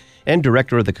 Wisconsin, and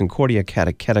director of the Concordia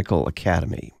Catechetical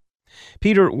Academy.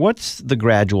 Peter, what's the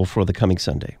gradual for the coming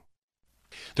Sunday?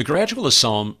 The gradual is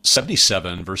Psalm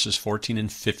 77, verses 14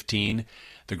 and 15.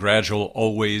 The gradual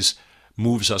always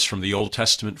moves us from the Old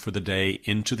Testament for the day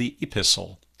into the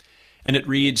epistle. And it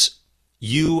reads,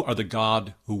 "You are the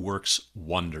God who works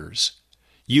wonders.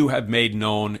 You have made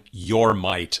known your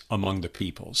might among the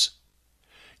peoples.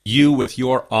 You with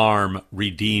your arm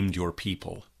redeemed your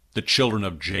people, the children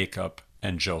of Jacob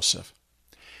and Joseph."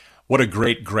 What a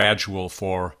great gradual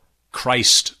for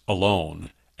Christ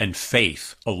alone and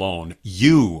faith alone.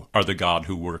 You are the God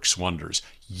who works wonders.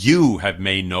 You have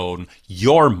made known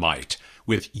your might.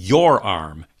 With your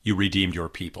arm you redeemed your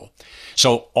people.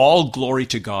 So all glory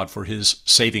to God for his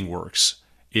saving works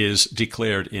is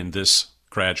declared in this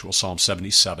gradual, Psalm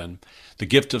 77. The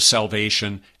gift of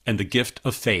salvation and the gift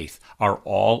of faith are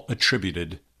all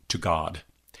attributed to God.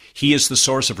 He is the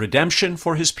source of redemption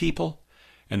for his people,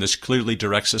 and this clearly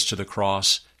directs us to the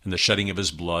cross and the shedding of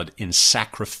his blood in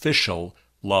sacrificial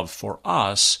love for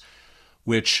us,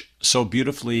 which so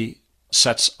beautifully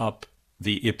sets up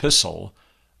the epistle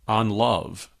on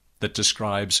love that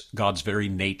describes God's very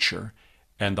nature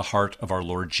and the heart of our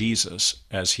Lord Jesus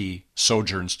as he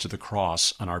sojourns to the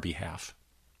cross on our behalf.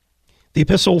 The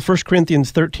epistle, 1 Corinthians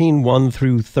 13, 1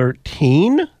 through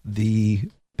 13,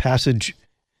 the passage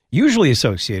usually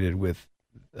associated with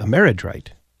a marriage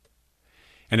rite.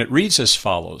 And it reads as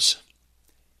follows: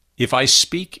 "If I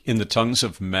speak in the tongues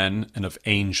of men and of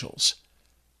angels,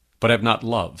 but have not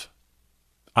love,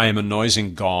 I am a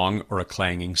noising gong or a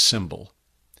clanging cymbal.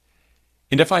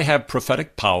 And if I have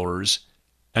prophetic powers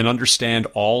and understand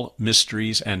all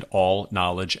mysteries and all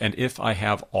knowledge, and if I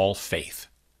have all faith,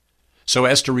 so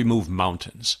as to remove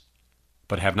mountains,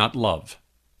 but have not love,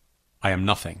 I am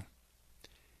nothing.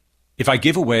 If I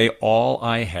give away all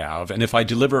I have, and if I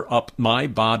deliver up my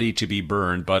body to be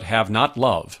burned, but have not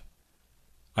love,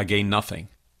 I gain nothing.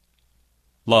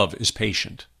 Love is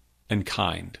patient and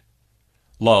kind.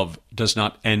 Love does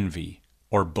not envy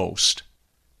or boast.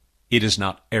 It is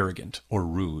not arrogant or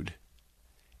rude.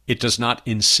 It does not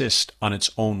insist on its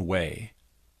own way.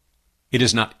 It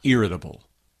is not irritable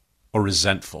or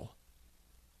resentful.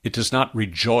 It does not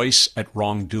rejoice at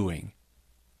wrongdoing,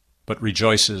 but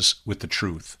rejoices with the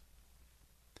truth.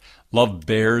 Love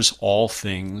bears all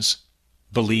things,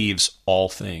 believes all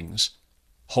things,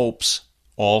 hopes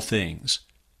all things,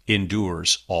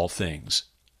 endures all things.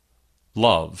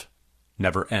 Love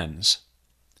never ends.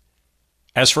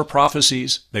 As for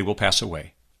prophecies, they will pass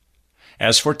away.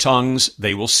 As for tongues,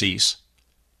 they will cease.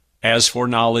 As for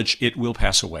knowledge, it will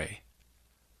pass away.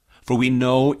 For we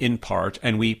know in part,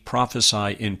 and we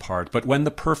prophesy in part, but when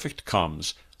the perfect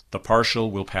comes, the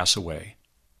partial will pass away.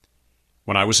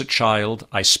 When I was a child,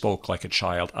 I spoke like a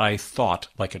child, I thought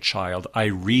like a child, I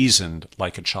reasoned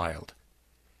like a child.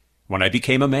 When I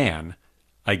became a man,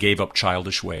 I gave up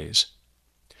childish ways.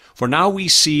 For now we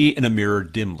see in a mirror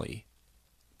dimly,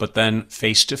 but then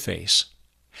face to face.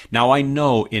 Now I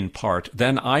know in part,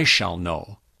 then I shall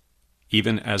know,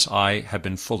 even as I have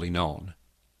been fully known.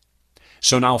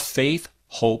 So now faith,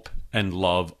 hope, and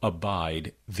love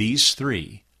abide, these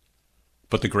three,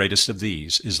 but the greatest of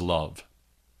these is love.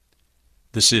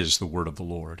 This is the word of the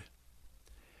Lord.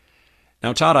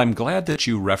 Now, Todd, I'm glad that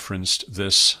you referenced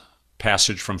this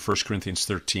passage from 1 Corinthians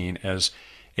 13 as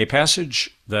a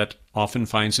passage that often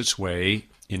finds its way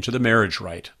into the marriage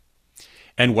rite.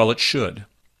 And well, it should,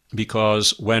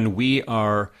 because when we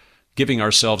are giving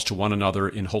ourselves to one another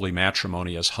in holy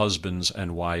matrimony as husbands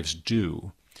and wives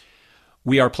do,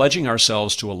 we are pledging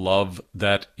ourselves to a love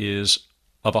that is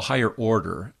of a higher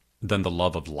order than the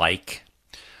love of like,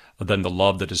 than the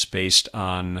love that is based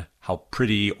on how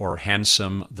pretty or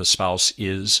handsome the spouse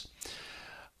is.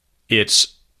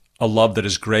 It's a love that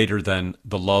is greater than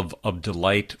the love of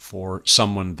delight for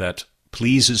someone that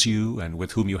pleases you and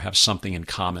with whom you have something in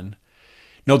common.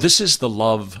 No, this is the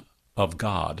love of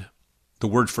God. The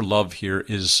word for love here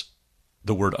is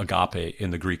the word agape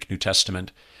in the Greek New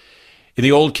Testament. In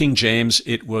the Old King James,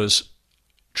 it was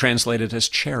translated as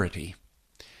charity.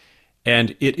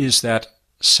 And it is that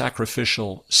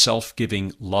sacrificial,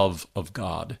 self-giving love of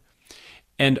God.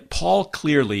 And Paul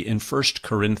clearly in 1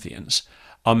 Corinthians,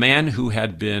 a man who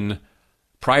had been,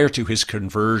 prior to his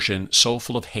conversion, so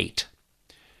full of hate,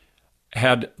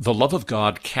 had the love of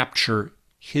God capture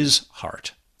his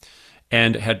heart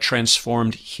and had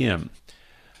transformed him.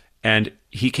 And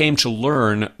he came to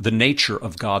learn the nature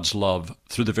of God's love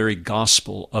through the very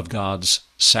gospel of God's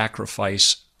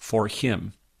sacrifice for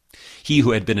him. He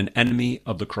who had been an enemy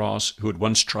of the cross, who had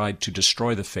once tried to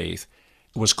destroy the faith,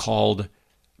 was called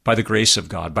by the grace of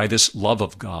God, by this love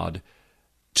of God,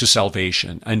 to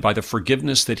salvation, and by the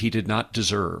forgiveness that he did not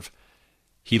deserve.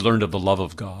 He learned of the love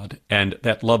of God, and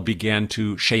that love began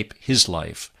to shape his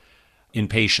life in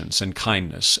patience and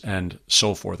kindness and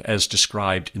so forth, as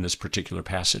described in this particular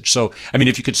passage. So,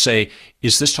 if you could say,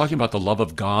 is this talking about the love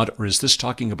of God, or is this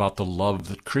talking about the love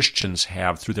that Christians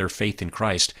have through their faith in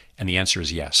Christ? And the answer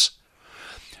is yes.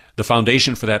 The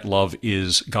foundation for that love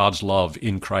is God's love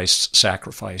in Christ's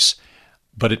sacrifice,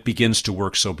 but it begins to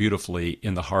work so beautifully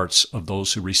in the hearts of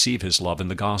those who receive his love in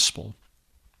the gospel.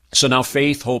 So now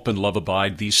faith, hope, and love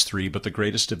abide, these three, but the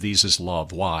greatest of these is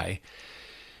love. Why?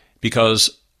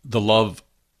 Because the love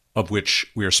of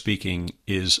which we are speaking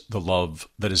is the love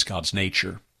that is God's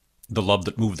nature, the love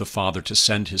that moved the Father to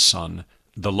send his Son,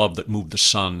 the love that moved the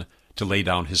Son to lay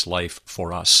down his life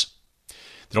for us.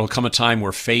 There will come a time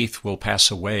where faith will pass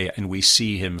away and we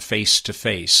see him face to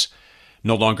face,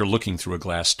 no longer looking through a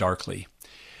glass darkly,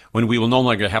 when we will no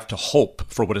longer have to hope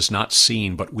for what is not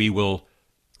seen, but we will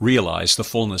realize the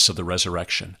fullness of the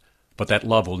resurrection. But that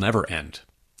love will never end.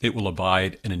 It will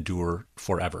abide and endure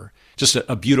forever. Just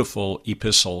a beautiful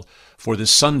epistle for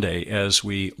this Sunday as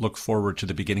we look forward to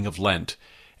the beginning of Lent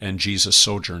and Jesus'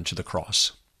 sojourn to the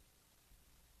cross.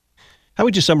 How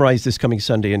would you summarize this coming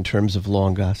Sunday in terms of law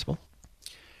and gospel?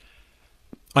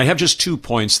 I have just 2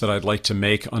 points that I'd like to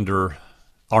make under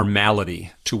our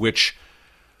malady, to which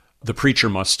the preacher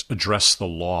must address the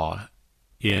law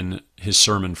in his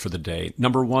sermon for the day.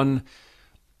 Number 1,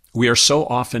 we are so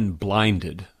often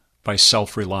blinded by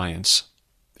self-reliance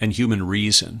and human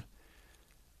reason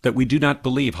that we do not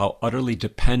believe how utterly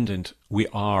dependent we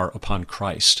are upon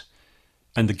Christ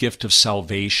and the gift of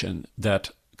salvation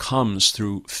that comes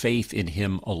through faith in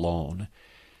him alone.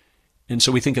 And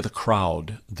so we think of the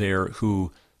crowd there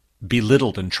who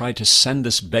belittled and tried to send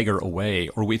this beggar away,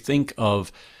 or we think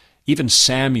of even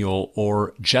Samuel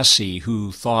or Jesse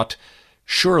who thought,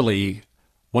 surely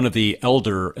one of the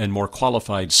elder and more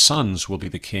qualified sons will be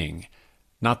the king,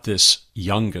 not this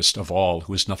youngest of all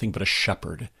who is nothing but a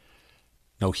shepherd.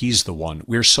 No, he's the one.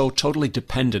 We're so totally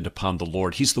dependent upon the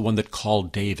Lord. He's the one that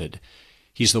called David.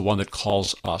 He's the one that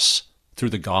calls us through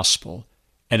the gospel,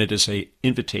 and it is an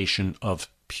invitation of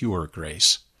pure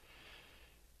grace.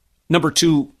 Number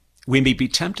 2, we may be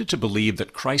tempted to believe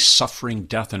that Christ's suffering,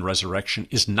 death, and resurrection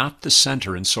is not the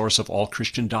center and source of all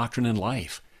Christian doctrine and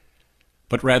life,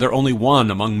 but rather only one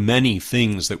among many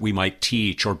things that we might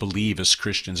teach or believe as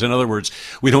Christians. In other words,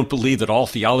 we don't believe that all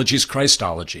theology is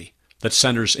Christology, that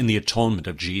centers in the atonement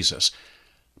of Jesus.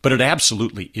 But it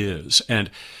absolutely is,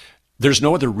 and there's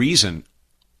no other reason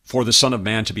for the Son of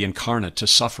Man to be incarnate, to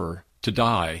suffer, to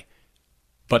die,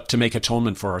 but to make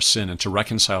atonement for our sin and to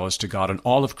reconcile us to God. And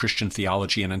all of Christian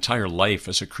theology and entire life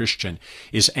as a Christian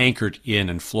is anchored in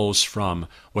and flows from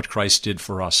what Christ did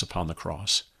for us upon the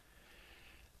cross.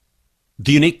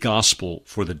 The unique gospel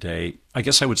for the day, I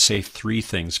guess I would say 3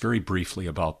 things very briefly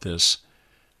about this.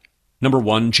 Number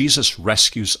 1, Jesus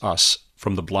rescues us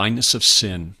from the blindness of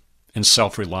sin and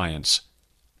self-reliance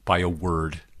by a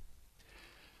word.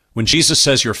 When Jesus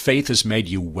says, your faith has made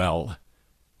you well,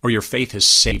 or your faith has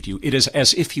saved you, it is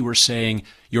as if he were saying,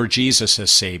 your Jesus has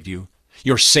saved you.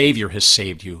 Your Savior has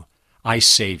saved you. I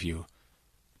save you.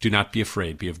 Do not be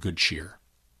afraid. Be of good cheer.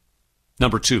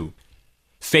 Number 2,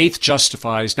 Faith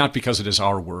justifies not because it is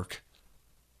our work.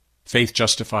 Faith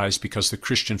justifies because the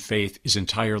Christian faith is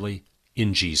entirely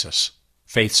in Jesus,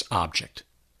 faith's object.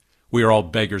 We are all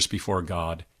beggars before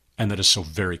God, and that is so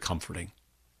very comforting.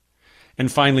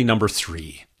 And finally, number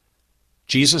 3,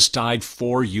 Jesus died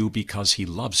for you because he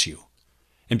loves you,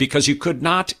 and because you could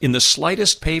not in the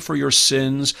slightest pay for your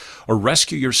sins or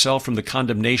rescue yourself from the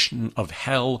condemnation of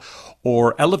hell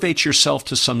or elevate yourself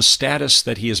to some status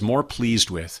that he is more pleased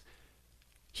with.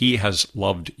 He has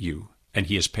loved you, and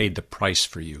he has paid the price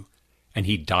for you, and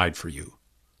he died for you.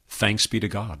 Thanks be to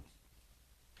God.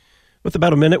 With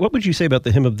about a minute, what would you say about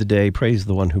the hymn of the day, Praise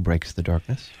the One Who Breaks the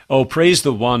Darkness? Oh, praise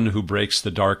the one who breaks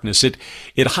the darkness. It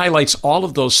highlights all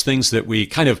of those things that we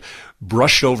kind of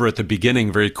brushed over at the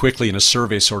beginning very quickly in a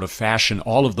survey sort of fashion,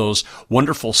 all of those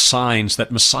wonderful signs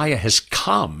that Messiah has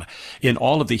come in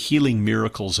all of the healing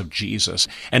miracles of Jesus.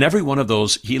 And every one of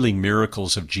those healing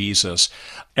miracles of Jesus,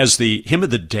 as the hymn of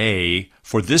the day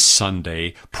for this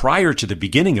Sunday, prior to the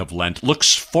beginning of Lent,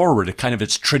 looks forward at kind of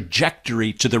its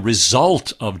trajectory to the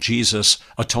result of Jesus'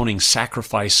 atoning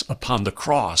sacrifice upon the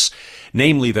cross,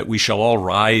 namely that we shall all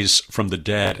rise from the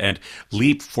dead and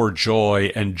leap for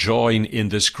joy and join in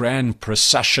this grand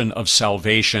procession of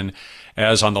salvation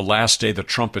as on the last day the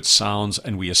trumpet sounds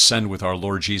and we ascend with our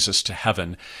Lord Jesus to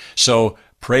heaven. So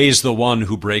praise the one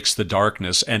who breaks the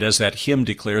darkness. And as that hymn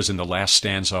declares in the last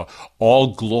stanza,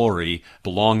 all glory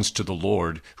belongs to the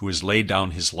Lord who has laid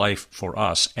down his life for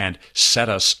us and set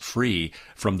us free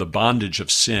from the bondage of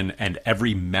sin and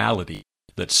every malady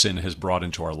that sin has brought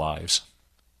into our lives.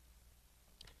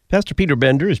 Pastor Peter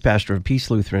Bender is pastor of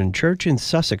Peace Lutheran Church in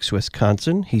Sussex,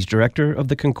 Wisconsin. He's director of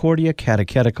the Concordia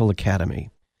Catechetical Academy.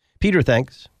 Peter,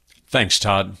 thanks. Thanks,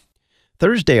 Todd.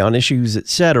 Thursday on Issues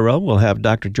Etc., we'll have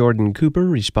Dr. Jordan Cooper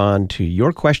respond to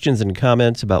your questions and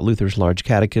comments about Luther's Large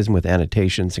Catechism with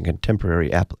annotations and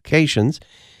contemporary applications.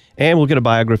 And we'll get a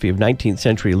biography of 19th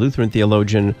century Lutheran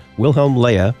theologian Wilhelm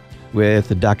Leah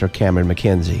with Dr. Cameron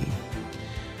McKenzie.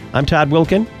 I'm Todd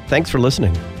Wilkin. Thanks for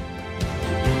listening.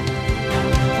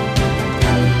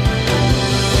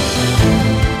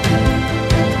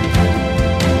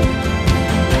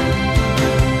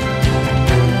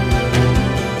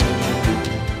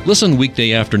 Listen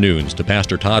weekday afternoons to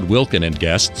Pastor Todd Wilkin and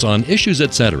guests on Issues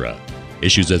Etc.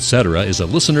 Issues Etc. is a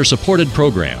listener-supported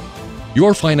program.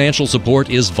 Your financial support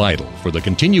is vital for the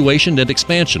continuation and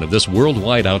expansion of this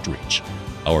worldwide outreach.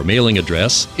 Our mailing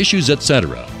address, Issues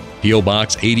Etc., P.O.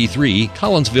 Box 83,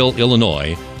 Collinsville,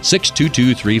 Illinois,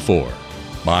 62234.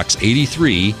 Box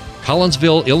 83,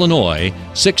 Collinsville, Illinois,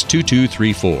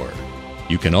 62234.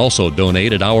 You can also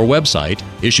donate at our website,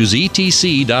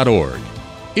 issuesetc.org.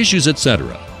 Issues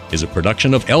Etc. is a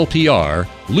production of LPR,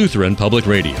 Lutheran Public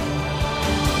Radio.